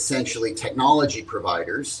essentially technology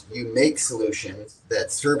providers, you make solutions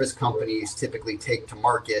that service companies typically take to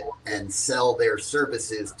market and sell their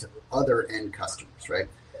services to other end customers, right?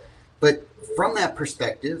 But from that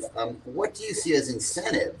perspective, what do you see as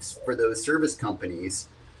incentives for those service companies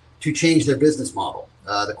to change their business model?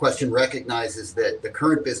 The question recognizes that the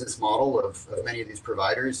current business model of many of these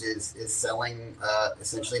providers is selling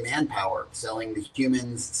essentially manpower, selling the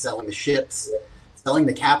humans, selling the ships, selling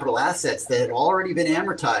the capital assets that had already been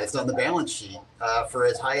amortized on the balance sheet for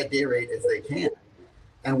as high a day rate as they can.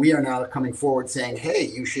 And we are now coming forward saying, hey,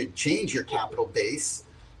 you should change your capital base.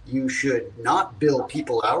 You should not bill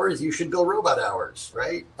people hours. You should bill robot hours,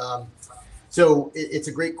 right? So it's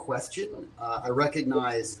a great question. I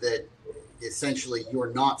recognize that essentially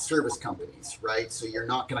you're not service companies, right? So you're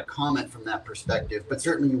not going to comment from that perspective, but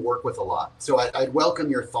certainly you work with a lot. So I'd welcome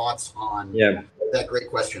your thoughts on that great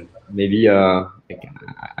question. Maybe I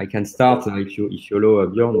can start if you allow,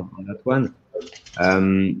 Bjorn, on that one.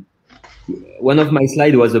 One of my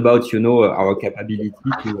slides was about our capability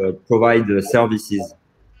to provide services.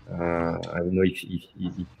 I don't know if you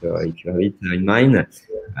have it in mind.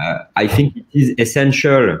 I think it is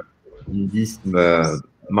essential in this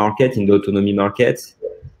market, in the autonomy market,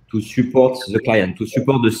 to support the client, to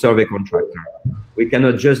support the survey contractor. We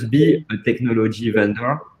cannot just be a technology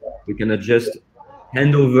vendor. We cannot just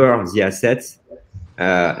hand over the assets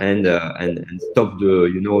and stop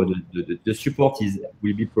the support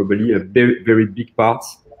will be probably a very, very big part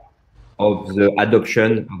of the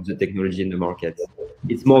adoption of the technology in the market.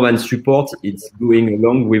 It's more than support. It's going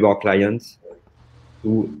along with our clients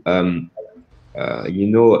to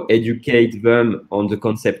educate them on the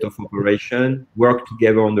concept of operation, work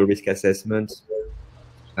together on the risk assessment,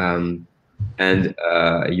 and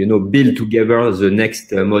build together the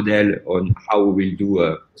next model on how we will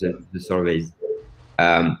do the surveys.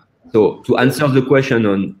 So to answer the question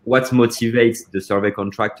on what motivates the survey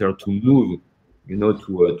contractor to move,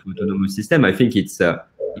 to autonomous system, I think it's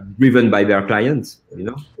driven by their clients.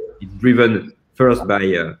 It's driven first by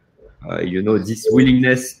this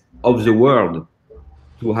willingness of the world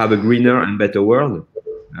to have a greener and better world,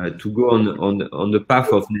 to go on the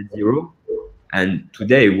path of net zero. And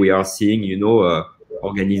today we are seeing,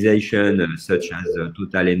 organizations such as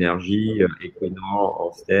Total Energy, Equinor,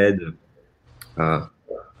 Ørsted,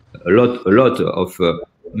 a lot of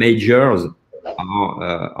majors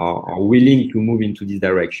are willing to move into this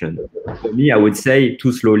direction. For me, I would say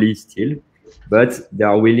too slowly still, but they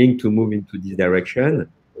are willing to move into this direction.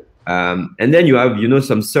 And then you have,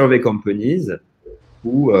 some survey companies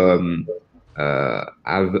who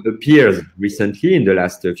have appeared recently in the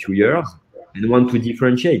last few years and want to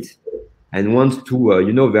differentiate and want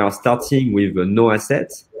to, they are starting with no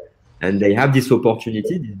assets, and they have this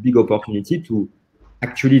opportunity, this big opportunity to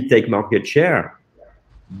actually take market share,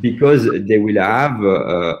 because they will have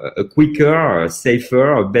a quicker,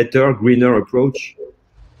 safer, better, greener approach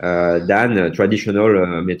than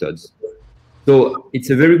traditional methods. So it's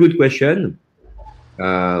a very good question.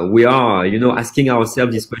 We are, asking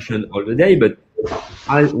ourselves this question all the day, but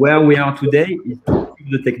where we are today is to improve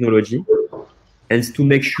the technology and to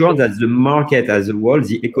make sure that the market as a whole,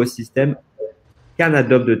 the ecosystem, can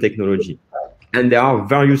adopt the technology. And there are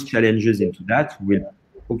various challenges into that. We'll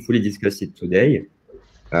hopefully discuss it today.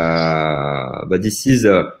 But this is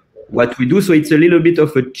what we do. So it's a little bit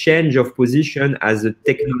of a change of position as a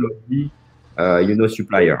technology,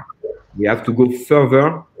 supplier. We have to go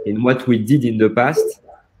further in what we did in the past,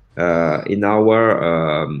 in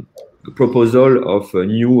our proposal of a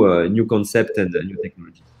new concept and new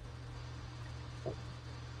technology.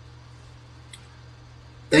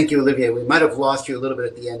 Thank you, Olivier. We might have lost you a little bit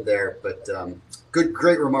at the end there, but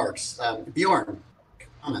great remarks. Bjorn,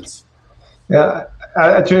 comments? Yeah,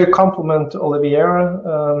 to compliment Olivier,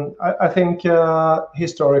 I think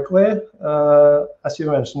historically, as you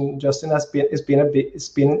mentioned, Justin, it's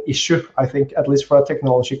been an issue, I think, at least for a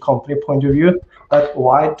technology company point of view, that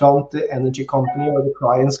why don't the energy company or the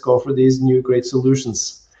clients go for these new great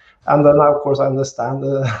solutions? And then, of course, I understand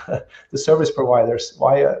the service providers.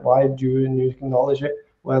 Why do new technology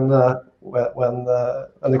when the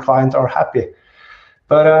clients are happy?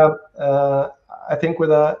 But I think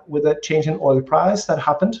with a change in oil price that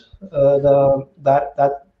happened,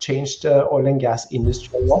 that changed the oil and gas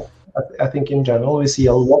industry a lot. I think in general we see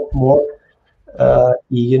a lot more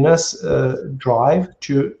eagerness, drive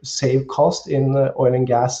to save cost in oil and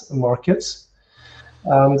gas markets,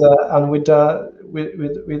 and with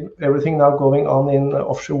everything now going on in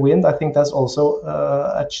offshore wind, I think that's also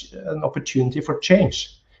an opportunity for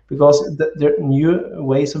change. Because the new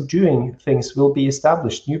ways of doing things will be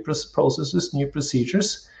established, new processes, new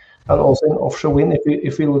procedures, and also in offshore wind.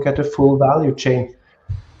 If we look at the full value chain,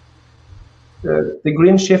 the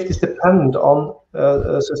green shift is dependent on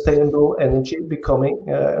sustainable energy becoming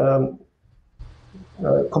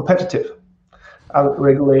competitive, and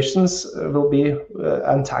regulations will be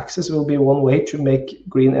and taxes will be one way to make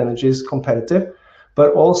green energies competitive,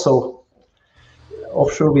 but also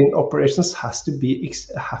offshore wind operations have to be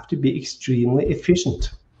extremely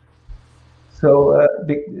efficient. So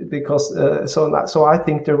so I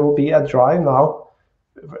think there will be a drive now,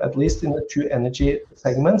 at least in the two energy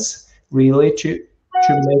segments, really to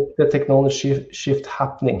make the technology shift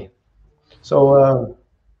happening. So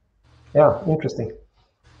yeah, interesting.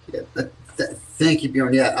 Yeah, thank you,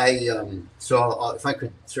 Bjorn. Yeah, so if I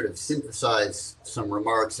could sort of synthesize some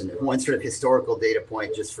remarks and one sort of historical data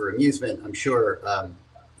point just for amusement, I'm sure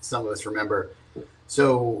some of us remember.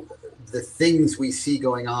 So the things we see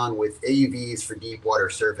going on with AUVs for deep water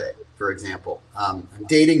survey, for example. I'm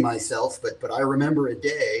dating myself, but I remember a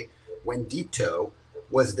day when deep tow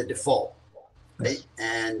was the default, right?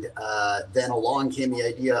 And then along came the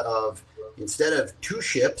idea of, instead of two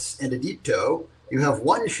ships and a deep tow, you have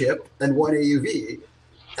one ship and one AUV,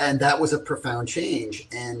 and that was a profound change.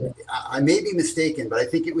 And I may be mistaken, but I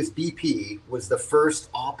think it was BP was the first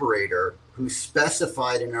operator who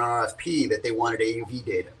specified in an RFP that they wanted AUV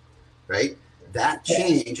data, right? That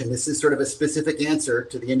change, and this is sort of a specific answer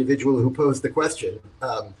to the individual who posed the question,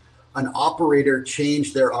 an operator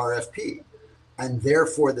changed their RFP, and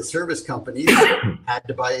therefore the service companies had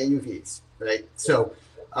to buy AUVs, right? So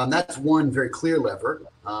that's one very clear lever.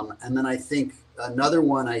 And then I think another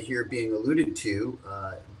one I hear being alluded to,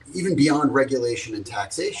 even beyond regulation and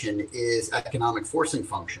taxation, is economic forcing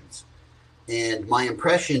functions. And my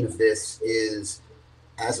impression of this is,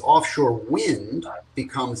 as offshore wind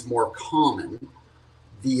becomes more common,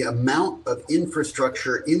 the amount of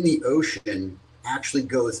infrastructure in the ocean actually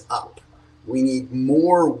goes up. We need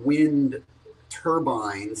more wind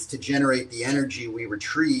turbines to generate the energy we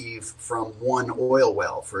retrieve from one oil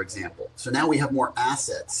well, for example. So now we have more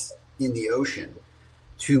assets in the ocean.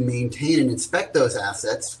 To maintain and inspect those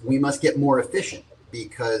assets, we must get more efficient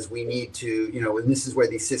because we need to, and this is where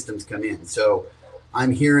these systems come in. So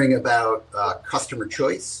I'm hearing about customer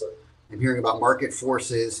choice. I'm hearing about market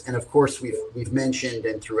forces. And of course, we've mentioned,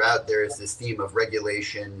 and throughout there is this theme of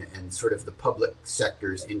regulation and sort of the public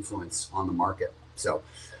sector's influence on the market. So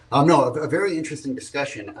no, a very interesting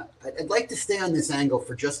discussion. I'd like to stay on this angle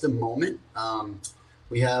for just a moment.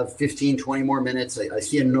 We have 15, 20 more minutes. I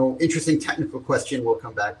see an interesting technical question we'll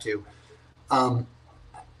come back to.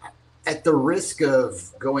 At the risk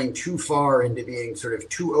of going too far into being sort of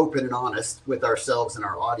too open and honest with ourselves and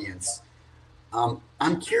our audience,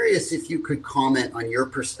 I'm curious if you could comment on your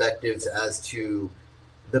perspectives as to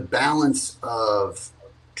the balance of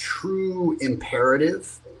true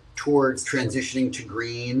imperative towards transitioning to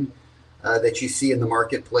green that you see in the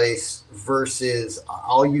marketplace versus,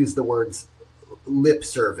 I'll use the words lip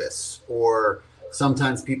service, or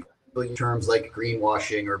sometimes people use terms like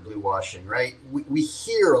greenwashing or blue washing, right? We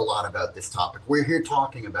hear a lot about this topic. We're here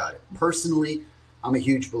talking about it. Personally, I'm a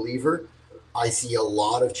huge believer. I see a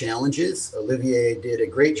lot of challenges. Olivier did a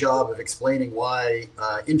great job of explaining why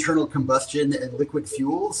internal combustion and liquid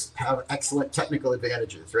fuels have excellent technical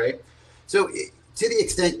advantages, right? So to the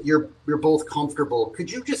extent you're both comfortable,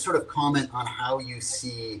 could you just sort of comment on how you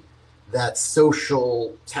see that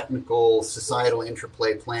social, technical, societal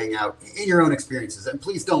interplay playing out in your own experiences? And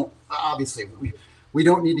please don't, obviously, we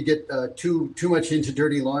don't need to get too much into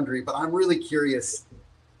dirty laundry, but I'm really curious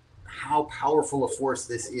how powerful a force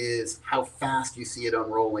this is, how fast you see it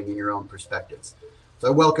unrolling in your own perspectives. So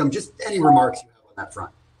I welcome just any remarks you have on that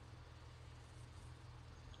front.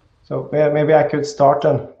 So maybe I could start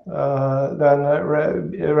then.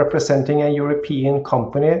 Representing a European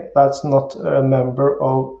company that's not a member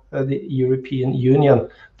of the European Union,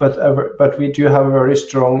 but we do have a very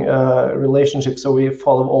strong relationship, so we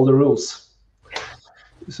follow all the rules.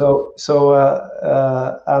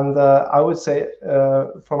 And I would say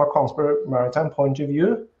from a Kongsberg Maritime point of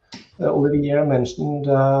view, Olivier mentioned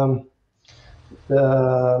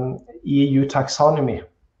the EU taxonomy.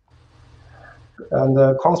 And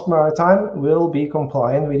Kongsberg Maritime will be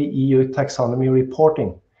compliant with the EU taxonomy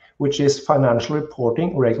reporting, which is financial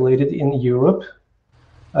reporting regulated in Europe.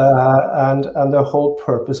 And the whole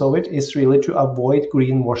purpose of it is really to avoid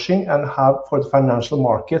greenwashing and have for the financial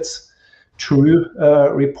markets true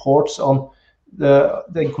reports on the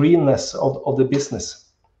greenness of the business.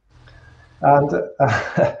 And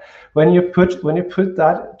when you put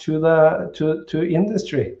that to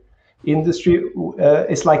industry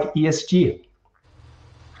is like ESG.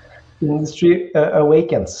 Industry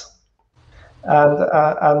awakens,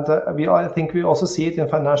 and I think we also see it in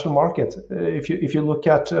financial market. If you look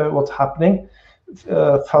at what's happening,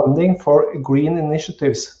 funding for green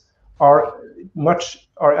initiatives they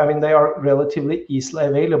are relatively easily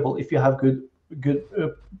available if you have good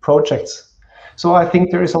projects. So I think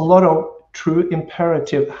there is a lot of true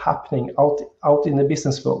imperative happening out in the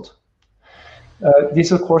business world. This,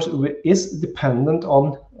 of course, is dependent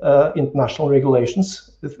on international regulations.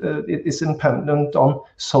 It is dependent on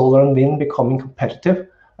solar and wind becoming competitive.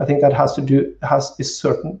 I think that has to do, is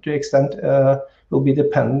certain to extent, will be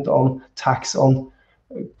dependent on tax on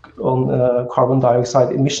carbon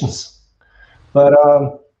dioxide emissions. But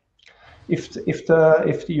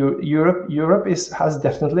Europe has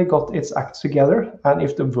definitely got its act together, and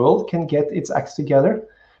if the world can get its act together,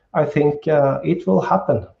 I think it will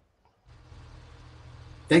happen.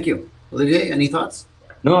 Thank you. Olivier, any thoughts?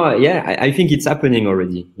 No, yeah, I think it's happening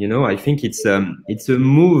already. I think it's a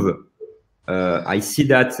move. I see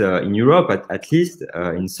that in Europe, at least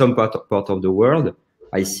in some part of the world,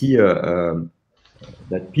 I see that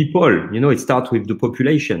people, it starts with the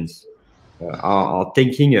populations are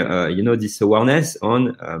taking, this awareness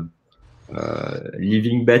on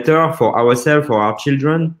living better for ourselves, for our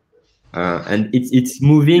children, and it's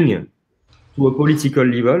moving to a political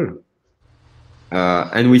level.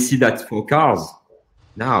 And we see that for cars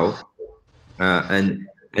now, and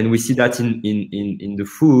we see that in the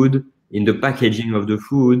food, in the packaging of the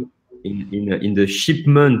food, in the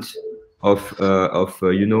shipment of our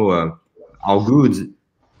goods.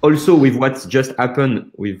 Also, with what's just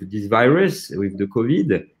happened with this virus, with the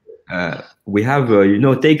COVID, we have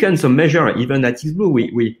taken some measure. Even at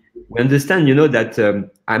iXblue, we understand that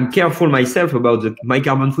I'm careful myself about my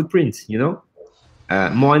carbon footprint.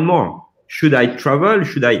 More and more. Should I travel?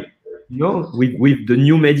 Should I, with the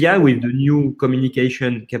new media, with the new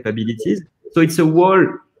communication capabilities? So it's a whole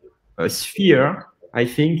sphere, I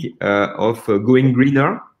think, of going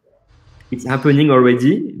greener. It's happening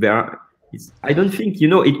already. I don't think,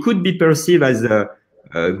 it could be perceived as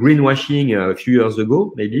greenwashing a few years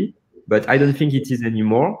ago, maybe, but I don't think it is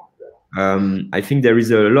anymore. I think there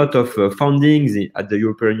is a lot of fundings at the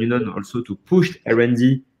European Union also to push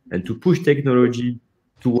R&D and to push technology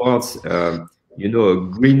towards, a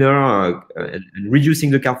greener and reducing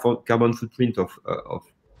the carbon footprint of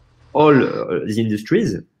all the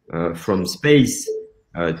industries, from space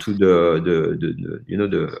to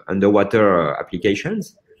the underwater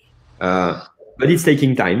applications. But it's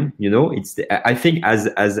taking time, I think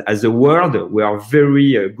as a world, we are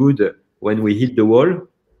very good when we hit the wall.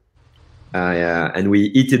 And we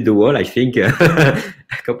hit the wall, I think, a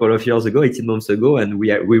couple of years ago, 18 months ago, and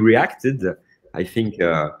we reacted, I think,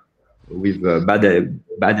 with bad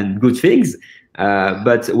and good things.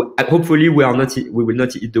 But hopefully we will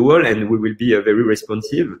not hit the wall, and we will be very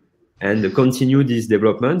responsive and continue this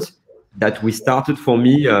development that we started, for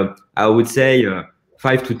me, I would say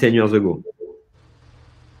 5 to 10 years ago.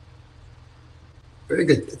 Very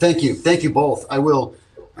good. Thank you. Thank you both. I will,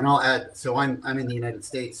 and I'll add, so I'm in the United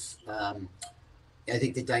States. I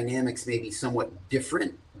think the dynamics may be somewhat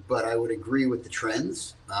different, but I would agree with the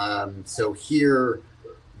trends. So here,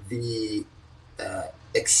 the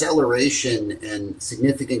acceleration and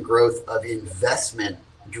significant growth of investment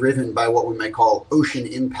driven by what we might call ocean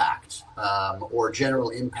impact, or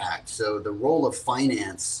general impact. So the role of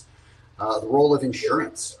finance, the role of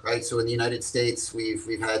insurance, right? So in the United States,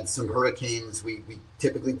 we've had some hurricanes. We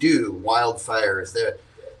typically do wildfires.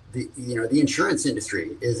 The insurance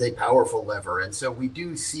industry is a powerful lever, and so we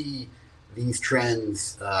do see these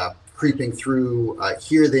trends creeping through.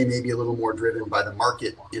 Here, they may be a little more driven by the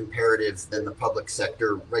market imperatives than the public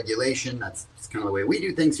sector regulation. That's kind of the way we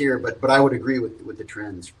do things here, but I would agree with the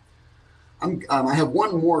trends. I have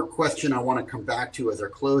one more question I want to come back to as our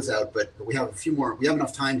closeout, but we have a few more. We have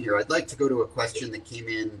enough time here. I'd like to go to a question that came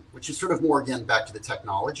in, which is sort of more, again, back to the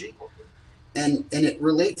technology. And it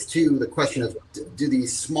relates to the question of, do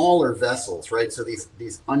these smaller vessels, right? So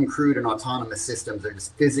these uncrewed and autonomous systems are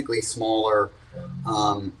just physically smaller.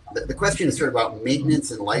 The question is sort of about maintenance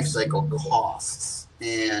and life cycle costs,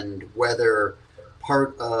 and whether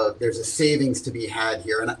there's a savings to be had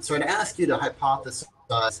here. And so I'd ask you to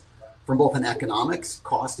hypothesize from both an economics,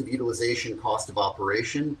 cost of utilization, cost of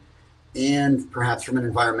operation, and perhaps from an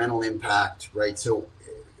environmental impact, right? So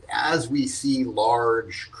as we see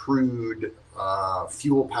large, crude,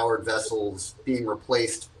 fuel-powered vessels being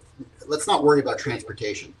replaced, let's not worry about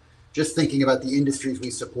transportation. Just thinking about the industries we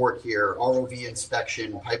support here, ROV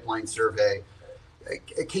inspection, pipeline survey.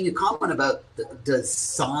 Can you comment about, does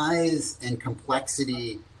size and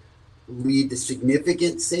complexity lead to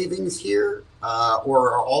significant savings here?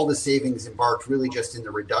 Or are all the savings embarked really just in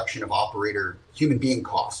the reduction of operator human being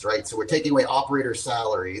costs, right? So we're taking away operator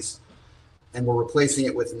salaries, and we're replacing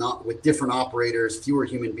it with different operators, fewer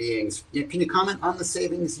human beings. Can you comment on the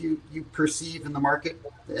savings you perceive in the market?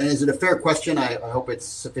 And is it a fair question? I hope it's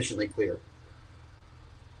sufficiently clear.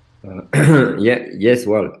 Yes.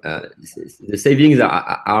 Well, the savings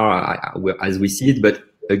are as we see it, but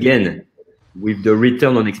again, with the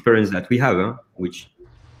return on experience that we have, which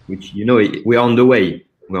we are on the way.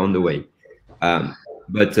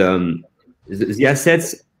 But the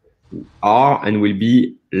assets are and will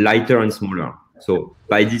be lighter and smaller. So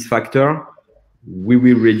by this factor, we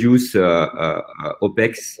will reduce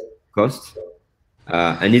OPEX costs.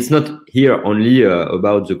 And it's not here only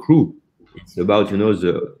about the crew. It's about,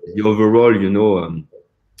 the overall,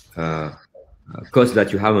 cost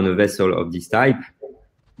that you have on a vessel of this type.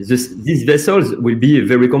 These vessels will be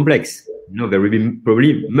very complex. They will be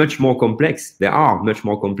probably much more complex. They are much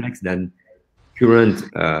more complex than current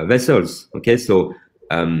vessels. Okay, so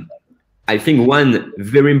I think one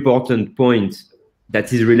very important point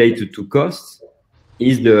that is related to costs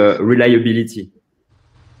is the reliability.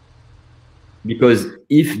 Because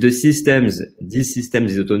if these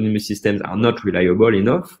autonomous systems are not reliable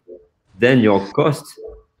enough, then your cost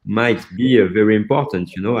might be very important,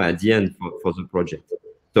 at the end for the project.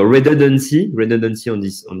 So redundancy on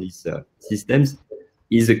these systems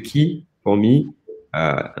is a key for me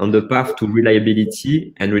on the path to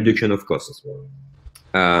reliability and reduction of costs.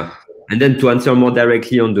 And then to answer more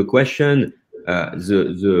directly on the question,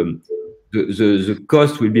 the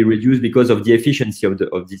cost will be reduced because of the efficiency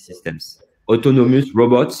of these systems. Autonomous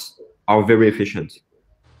robots are very efficient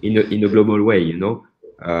in a global way,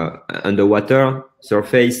 underwater,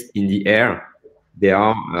 surface, in the air. They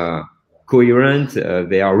are coherent.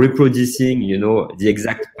 They are reproducing, the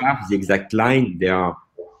exact path, the exact line. They are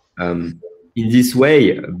in this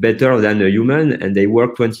way better than a human, and they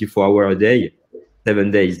work 24 hours a day,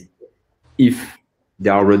 7 days, if they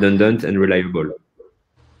are redundant and reliable.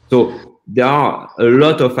 So there are a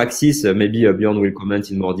lot of axes, maybe Bjorn will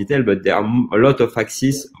comment in more detail, but there are a lot of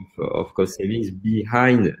axes of cost savings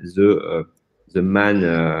behind the man,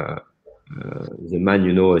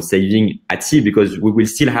 you know, saving at sea, because we will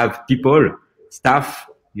still have people, staff,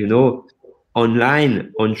 you know,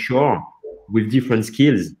 online, onshore, with different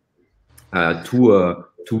skills to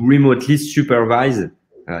remotely supervise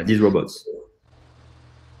these robots.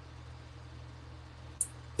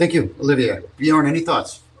 Thank you, Olivier. Bjorn, any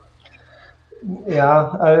thoughts?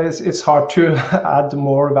 Yeah, it's hard to add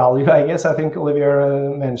more value, I guess. I think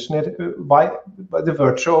Olivier mentioned it. By the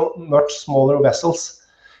virtual much smaller vessels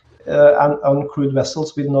and uncrewed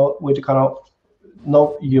vessels with kind of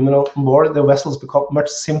no human on board, the vessels become much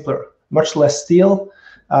simpler, much less steel,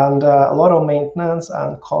 and a lot of maintenance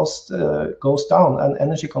and cost goes down, and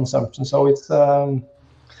energy consumption. So it's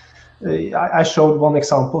I showed one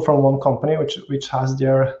example from one company which has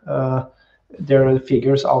their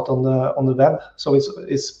figures out on the web, so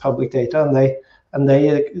it's public data, and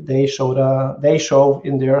they show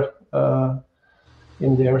in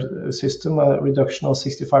their system a reduction of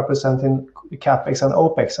 65% in capex and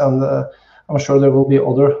opex, and I'm sure there will be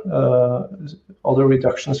other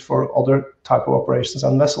reductions for other type of operations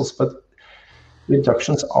and vessels, but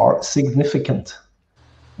reductions are significant.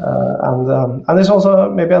 And there's also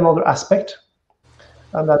maybe another aspect,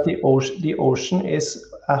 and that the ocean is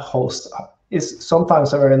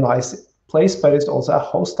sometimes a very nice place, but it's also a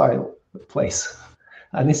hostile place,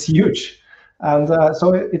 and it's huge. And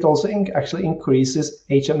so it also actually increases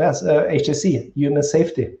HSE, human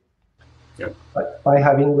safety, yep, by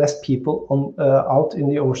having less people out in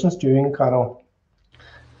the oceans doing kind of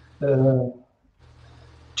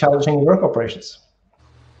challenging work operations.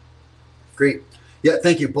 Great. Yeah,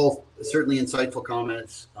 thank you both. Certainly insightful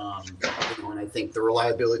comments. You know, and I think the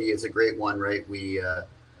reliability is a great one, right?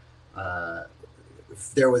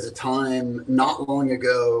 There was a time not long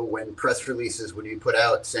ago when press releases would be put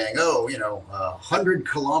out saying, oh, you know,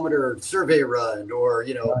 100-kilometer survey run, or,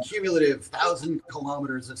 you know, cumulative 1,000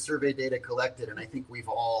 kilometers of survey data collected. And I think we've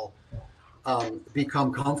all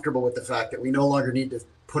become comfortable with the fact that we no longer need to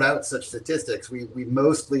put out such statistics. We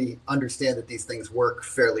mostly understand that these things work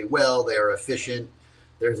fairly well. They are efficient.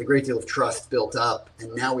 There's a great deal of trust built up.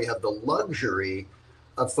 And now we have the luxury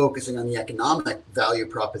of focusing on the economic value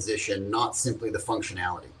proposition, not simply the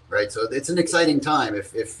functionality, right? So it's an exciting time.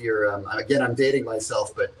 If you're, again, I'm dating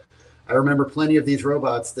myself, but I remember plenty of these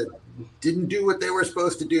robots that didn't do what they were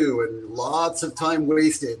supposed to do, and lots of time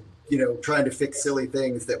wasted, you know, trying to fix silly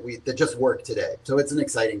things that just work today. So it's an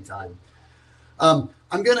exciting time.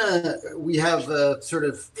 We have sort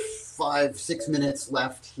of 5-6 minutes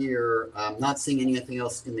left here. Not seeing anything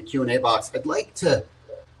else in the Q&A box. I'd like to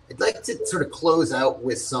sort of close out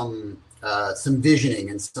with some visioning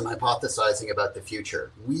and some hypothesizing about the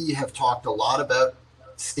future. We have talked a lot about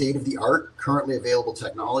state-of-the-art, currently available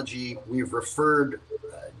technology. We've referred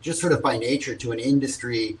just sort of by nature to an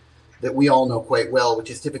industry that we all know quite well, which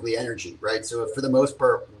is typically energy, right? So for the most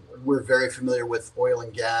part, we're very familiar with oil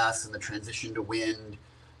and gas and the transition to wind.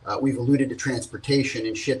 We've alluded to transportation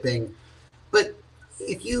and shipping. But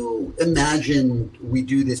if you imagine we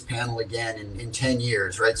do this panel again in 10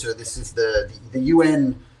 years, right? So this is the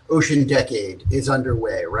UN Ocean Decade is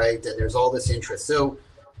underway, right? And there's all this interest. So,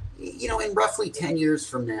 you know, in roughly 10 years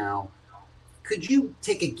from now, could you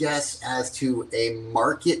take a guess as to a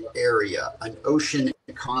market area, an ocean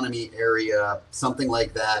economy area, something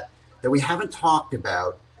like that we haven't talked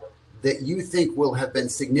about, that you think will have been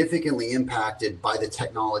significantly impacted by the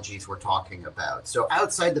technologies we're talking about? So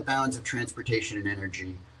outside the bounds of transportation and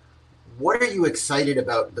energy, what are you excited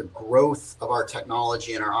about the growth of our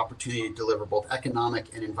technology and our opportunity to deliver both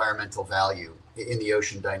economic and environmental value in the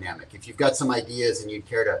ocean dynamic? If you've got some ideas and you'd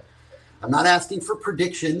care to, I'm not asking for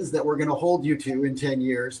predictions that we're going to hold you to in 10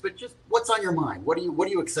 years, but just what's on your mind? What are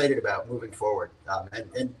you excited about moving forward?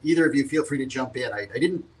 And either of you feel free to jump in. I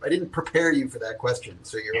didn't prepare you for that question,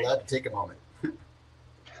 so you're allowed to take a moment.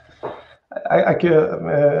 I could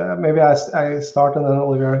maybe I start and then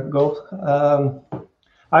Olivier go.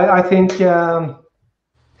 I think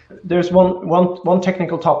there's one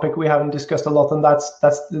technical topic we haven't discussed a lot, and that's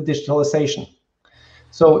the digitalization.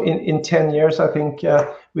 So in 10 years, I think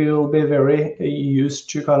we will be very used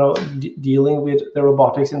to kind of dealing with the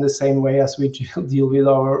robotics in the same way as we deal with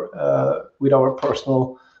our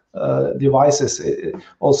personal devices.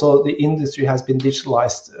 Also, the industry has been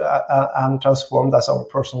digitalized and transformed as our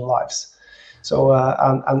personal lives. So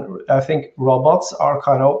and I think robots are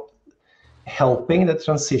kind of helping the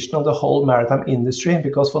transition of the whole maritime industry,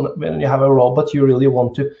 because when you have a robot, you really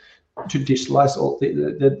want to digitalize all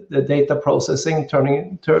the data processing,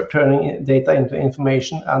 turning data into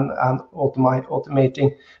information, and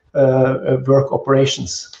automating work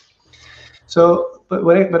operations. So, but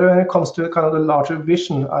when it comes to kind of the larger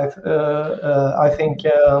vision, I think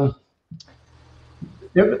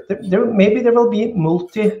maybe there will be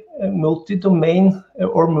multi-domain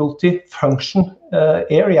or multi-function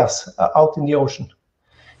areas out in the ocean.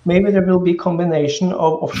 Maybe there will be combination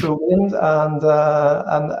of offshore wind and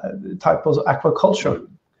type of aquaculture.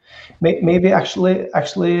 Maybe actually,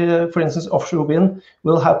 for instance, offshore wind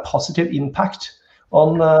will have positive impact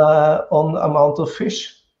on amount of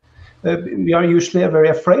fish. We are usually very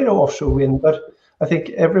afraid of offshore wind, but I think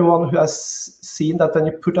everyone who has seen that when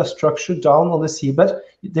you put a structure down on the seabed,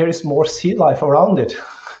 there is more sea life around it.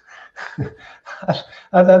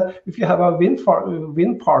 And then if you have a wind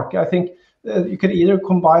park, I think you can either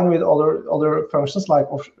combine with other functions like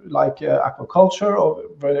aquaculture or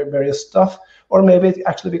various stuff, or maybe it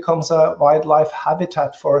actually becomes a wildlife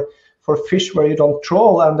habitat for fish where you don't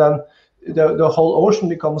trawl, and then the whole ocean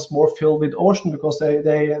becomes more filled with ocean, because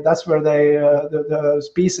that's where the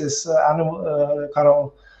species animal kind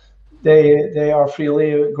of they are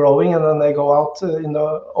freely growing, and then they go out in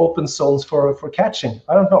the open zones for catching.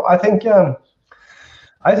 I don't know. I think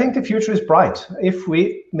the future is bright if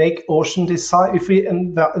we make ocean design, if we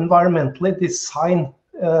environmentally design.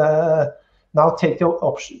 Now take the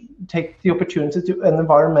opportunity to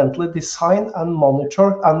environmentally design and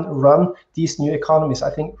monitor and run these new economies.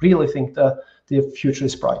 I really think the future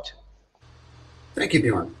is bright. Thank you,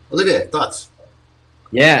 Bjorn. Olivier, thoughts?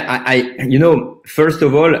 Yeah, first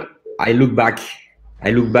of all, I look back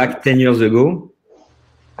 10 years ago,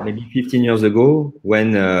 maybe 15 years ago,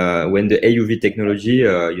 when the AUV technology,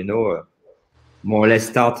 more or less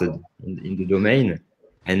started in the domain,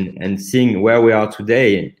 and seeing where we are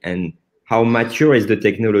today and how mature is the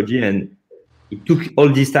technology. And it took all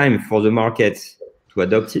this time for the market to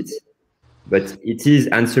adopt it, but it is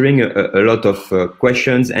answering a lot of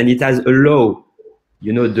questions, and it has allowed,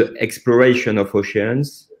 the exploration of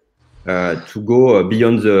oceans to go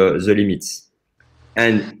beyond the limits.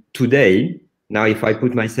 And today, now if I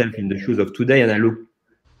put myself in the shoes of today and I look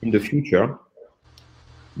in the future,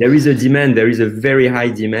 there is a demand, there is a very high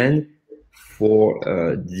demand for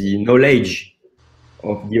the knowledge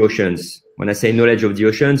of the oceans. When I say knowledge of the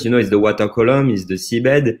oceans, it's the water column, it's the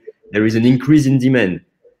seabed. There is an increase in demand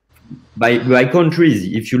by countries.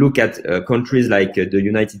 If you look at countries like the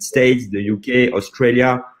United States, the UK,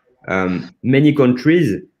 Australia, many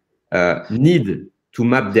countries need to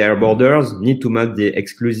map their borders, need to map the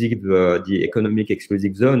economic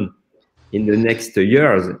exclusive zone in the next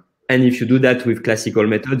years. And if you do that with classical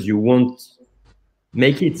methods, you won't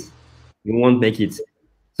make it. You won't make it.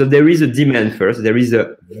 So there is a demand first. There is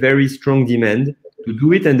a very strong demand to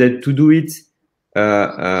do it, and then to do it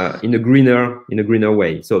in a greener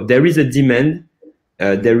way. So there is a demand.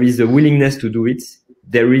 There is a willingness to do it.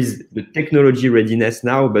 There is the technology readiness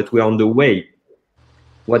now, but we are on the way.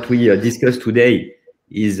 What we discussed today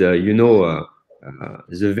is, the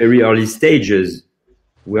very early stages.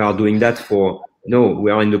 We are doing that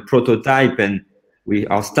we are in the prototype, and we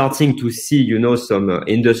are starting to see, some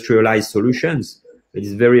industrialized solutions. It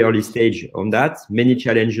is very early stage on that. Many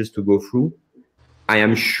challenges to go through. I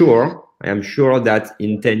am sure that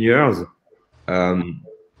in 10 years,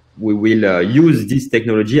 we will use this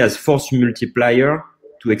technology as force multiplier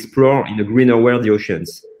to explore in a greener way the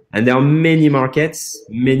oceans. And there are many markets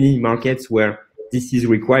where this is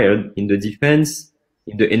required, in the defense,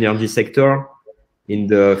 in the energy sector, in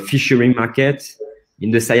the fishery market,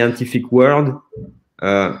 in the scientific world,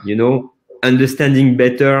 understanding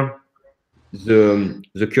better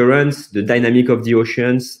the currents, the dynamic of the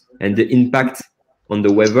oceans, and the impact on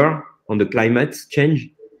the weather, on the climate change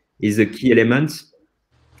is a key element.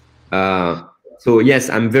 So yes,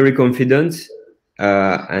 I'm very confident,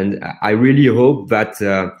 and I really hope that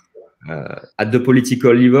at the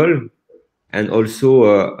political level, and also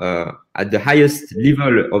at the highest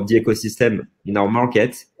level of the ecosystem in our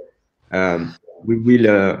market, we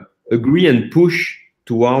will agree and push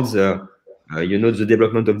towards the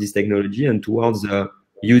development of this technology, and towards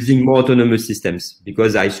using more autonomous systems,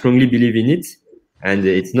 because I strongly believe in it. And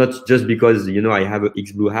it's not just because, I have an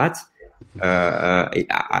iXblue hat.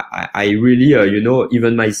 I really,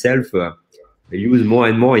 even myself, use more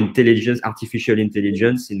and more artificial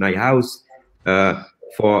intelligence in my house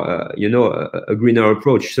for, a greener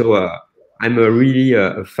approach. So I'm really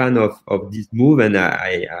a fan of this move, and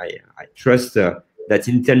I trust that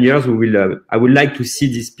in 10 years I would like to see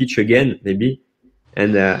this pitch again, maybe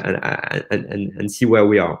and see where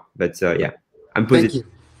we are. But yeah, I'm positive. Thank you.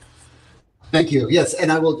 Thank you. Yes,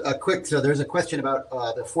 and I will so there's a question about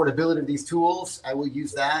the affordability of these tools. I will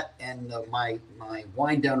use that and my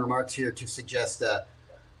wind down remarks here to suggest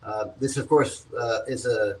this, of course, is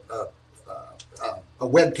a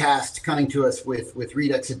webcast coming to us with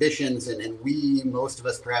Reed Exhibitions, and we, most of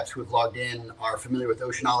us perhaps who have logged in, are familiar with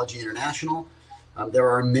Oceanology International. There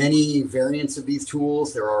are many variants of these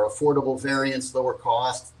tools. There are affordable variants, lower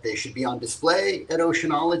cost. They should be on display at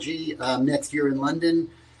Oceanology next year in London.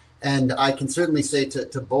 And I can certainly say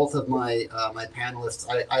to both of my my panelists,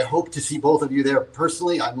 I hope to see both of you there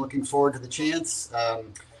personally. I'm looking forward to the chance,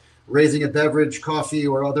 raising a beverage, coffee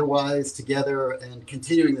or otherwise, together and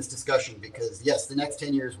continuing this discussion, because yes, the next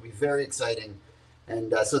 10 years will be very exciting.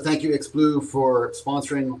 And so thank you, iXblue, for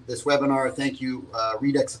sponsoring this webinar. Thank you,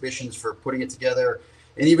 Reed Exhibitions, for putting it together.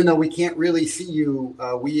 And even though we can't really see you,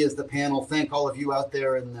 we as the panel thank all of you out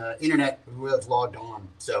there in the internet who have logged on.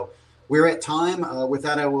 So we're at time. With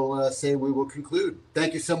that, I will say we will conclude.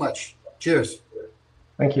 Thank you so much. Cheers.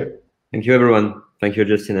 Thank you. Thank you, everyone. Thank you,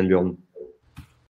 Justin and Bjorn.